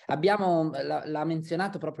Lefkowitz. L'ha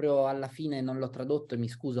menzionato proprio alla fine, non l'ho tradotto e mi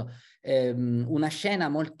scuso, una scena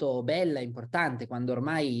molto bella e importante quando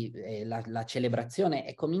ormai la celebrazione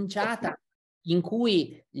è cominciata, in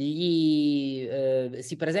cui si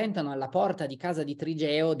presentano alla porta di casa di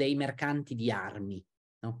Trigeo dei mercanti di armi,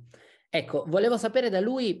 no? Ecco, volevo sapere da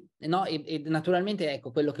lui, no, e naturalmente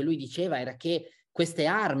ecco, quello che lui diceva era che queste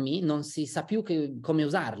armi non si sa più come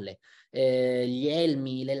usarle, gli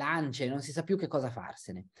elmi, le lance, non si sa più che cosa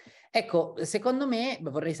farsene. Ecco, secondo me,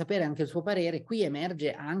 vorrei sapere anche il suo parere, qui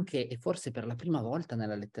emerge anche, e forse per la prima volta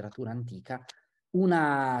nella letteratura antica,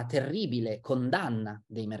 una terribile condanna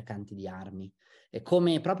dei mercanti di armi,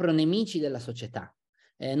 come proprio nemici della società.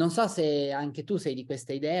 Non so se anche tu sei di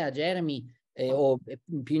questa idea, Jeremy, o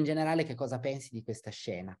più in generale che cosa pensi di questa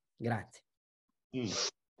scena. Grazie.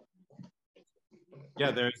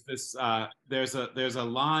 Yeah, there's this. There's a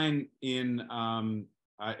line in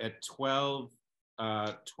at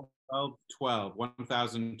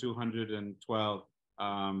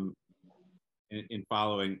 1212 in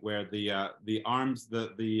following, where the arms,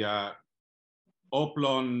 the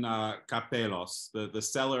oplon kapelos, the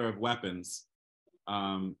seller of weapons,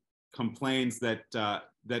 complains that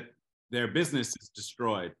their business is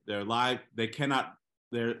destroyed. Their life, they cannot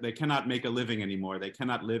make a living anymore. They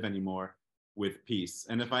cannot live anymore with peace.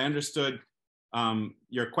 And if I understood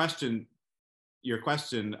your question,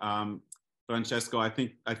 Francesco, I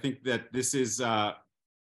think that this is a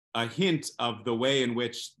hint of the way in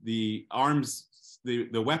which the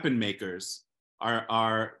weapon makers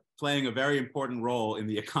are playing a very important role in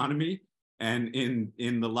the economy and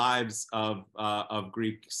in the lives of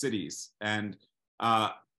Greek cities. And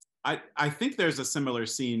I think there's a similar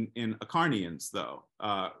scene in Acharnians, though,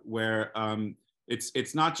 where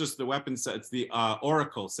it's not just the weapons, it's the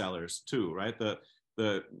oracle sellers too, right?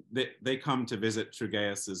 They come to visit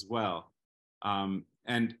Trygaeus as well,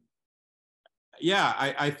 and yeah,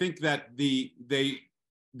 I think that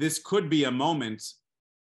this could be a moment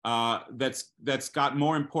that's got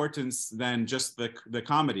more importance than just the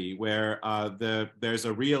comedy, where there's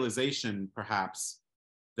a realization perhaps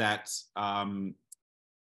that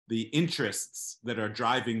the interests that are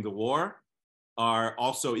driving the war are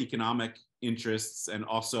also economic interests and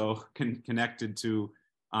also connected to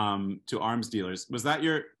arms dealers. Was that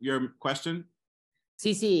your question?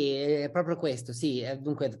 Sì, sì, è proprio questo, sì.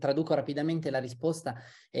 Dunque traduco rapidamente la risposta.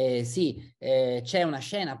 Sì, c'è una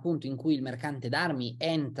scena appunto in cui il mercante d'armi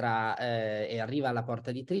entra e arriva alla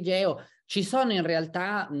porta di Trigeo. Ci sono in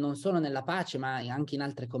realtà, non solo nella Pace, ma anche in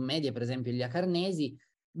altre commedie, per esempio gli Acarnesi,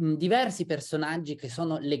 diversi personaggi che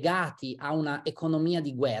sono legati a una economia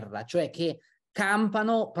di guerra, cioè che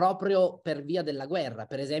campano proprio per via della guerra.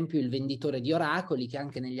 Per esempio il venditore di oracoli, che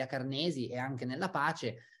anche negli Acarnesi e anche nella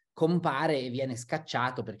Pace compare e viene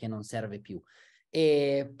scacciato perché non serve più.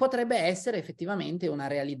 E potrebbe essere effettivamente una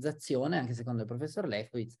realizzazione, anche secondo il professor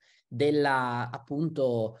Lefkowitz,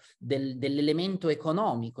 dell'elemento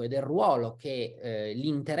economico e del ruolo che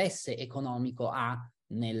l'interesse economico ha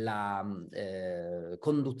nella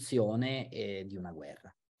conduzione di una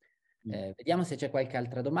guerra. Vediamo se c'è qualche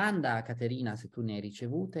altra domanda. Caterina, se tu ne hai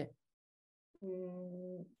ricevute.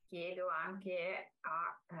 Chiedo anche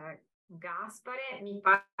a Gaspare, mi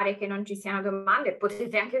pare che non ci siano domande,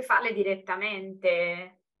 potete anche farle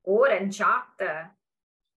direttamente ora in chat.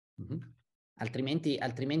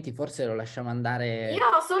 Altrimenti forse lo lasciamo andare. Io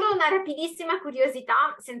ho solo una rapidissima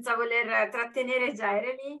curiosità, senza voler trattenere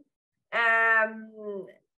Jeremy,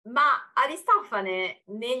 ma Aristofane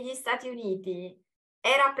negli Stati Uniti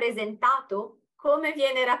è rappresentato? Come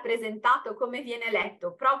viene rappresentato? Come viene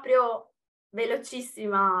letto? Proprio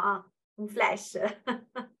velocissima, un flash.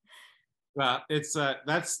 Well,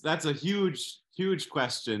 that's a huge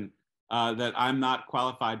question that I'm not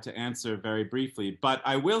qualified to answer very briefly. But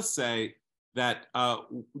I will say that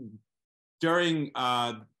during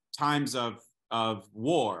times of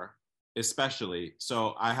war, especially,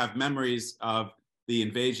 so I have memories of the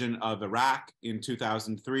invasion of Iraq in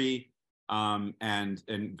 2003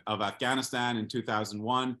 and of Afghanistan in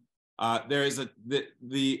 2001. There is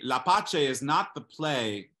the La Pace is not the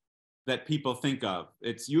play that people think of.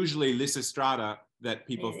 It's usually Lysistrata that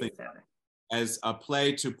people think of as a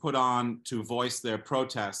play to put on to voice their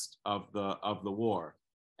protest of the war.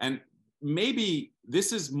 And maybe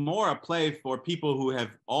this is more a play for people who have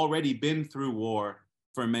already been through war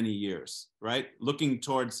for many years, right? Looking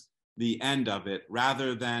towards the end of it,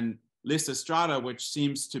 rather than Lysistrata, which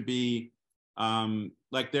seems to be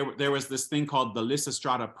like there was this thing called the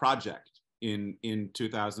Lysistrata Project in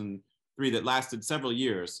 2003 that lasted several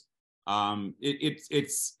years.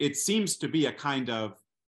 It seems to be a kind of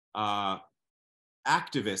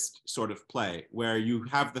activist sort of play where you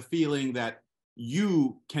have the feeling that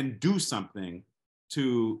you can do something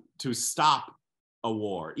to stop a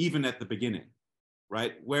war, even at the beginning,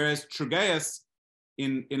 right? Whereas Trugeus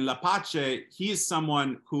in La Pace, he is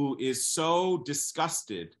someone who is so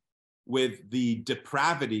disgusted with the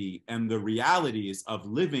depravity and the realities of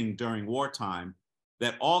living during wartime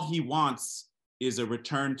that all he wants is a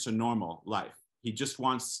return to normal life. He just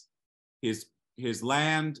wants his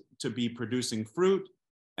land to be producing fruit,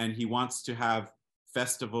 and he wants to have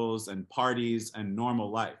festivals and parties and normal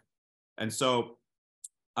life. And so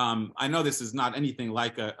I know this is not anything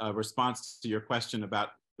like a response to your question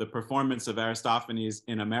about the performance of Aristophanes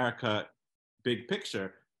in America, big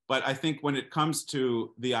picture. But I think when it comes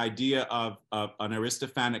to the idea of an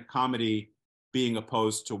Aristophanic comedy being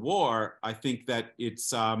opposed to war, I think that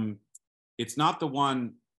it's not the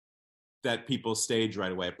one that people stage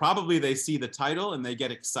right away. Probably they see the title and they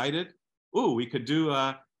get excited. Ooh, we could do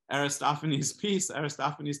Aristophanes' piece,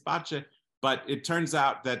 Aristophanes' Pace. But it turns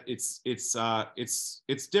out that it's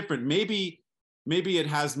different. Maybe it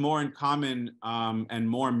has more in common and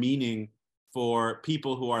more meaning for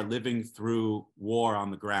people who are living through war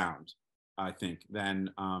on the ground, I think, than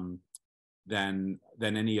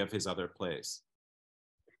any of his other plays.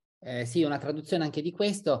 Sì, una traduzione anche di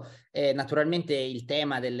questo. Naturalmente il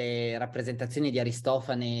tema delle rappresentazioni di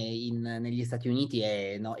Aristofane negli Stati Uniti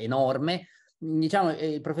è enorme. Diciamo,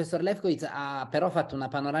 il professor Lefkowitz ha però fatto una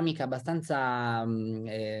panoramica abbastanza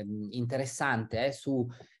interessante su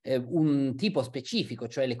un tipo specifico,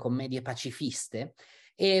 cioè le commedie pacifiste,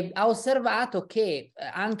 e ha osservato che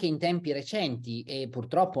anche in tempi recenti, e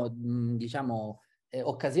purtroppo diciamo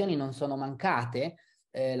occasioni non sono mancate,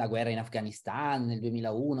 la guerra in Afghanistan nel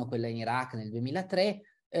 2001, quella in Iraq nel 2003,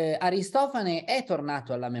 Aristofane è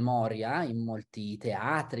tornato alla memoria in molti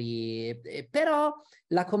teatri, però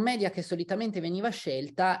la commedia che solitamente veniva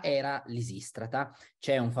scelta era Lisistrata.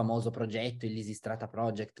 C'è un famoso progetto, il Lisistrata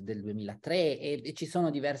Project del 2003, e ci sono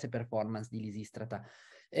diverse performance di Lisistrata.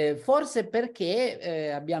 Forse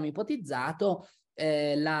perché abbiamo ipotizzato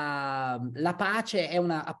la Pace è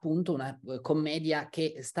appunto una commedia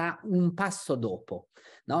che sta un passo dopo,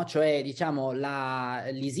 no? Cioè, diciamo,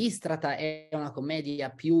 Lisistrata è una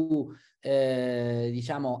commedia più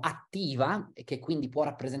diciamo attiva, e che quindi può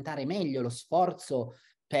rappresentare meglio lo sforzo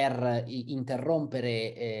per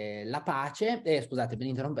interrompere la pace, scusate, per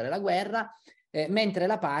interrompere la guerra, mentre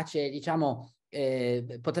la Pace, diciamo,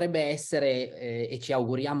 potrebbe essere, e ci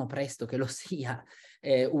auguriamo presto che lo sia,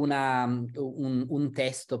 un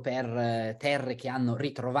testo per terre che hanno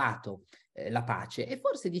ritrovato la pace. E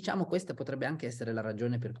forse, diciamo, questa potrebbe anche essere la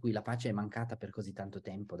ragione per cui la pace è mancata per così tanto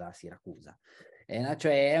tempo da Siracusa.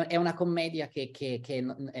 Cioè è una commedia che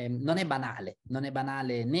non è banale, non è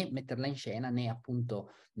banale né metterla in scena, né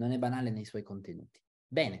appunto non è banale nei suoi contenuti.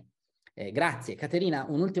 Bene, grazie. Caterina,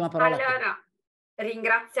 un'ultima parola. Allora,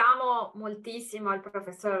 ringraziamo moltissimo il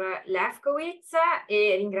professor Lefkowitz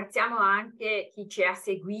e ringraziamo anche chi ci ha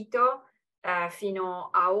seguito fino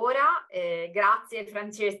a ora. Grazie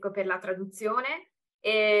Francesco per la traduzione.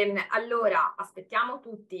 Allora, aspettiamo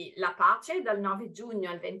tutti la pace dal 9 giugno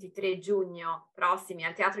al 23 giugno prossimi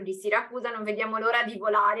al Teatro di Siracusa. Non vediamo l'ora di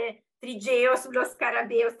volare Trigeo sullo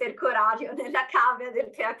scarabeo stercorario nella cavea del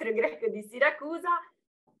Teatro Greco di Siracusa.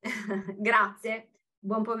 Grazie,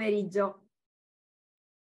 buon pomeriggio.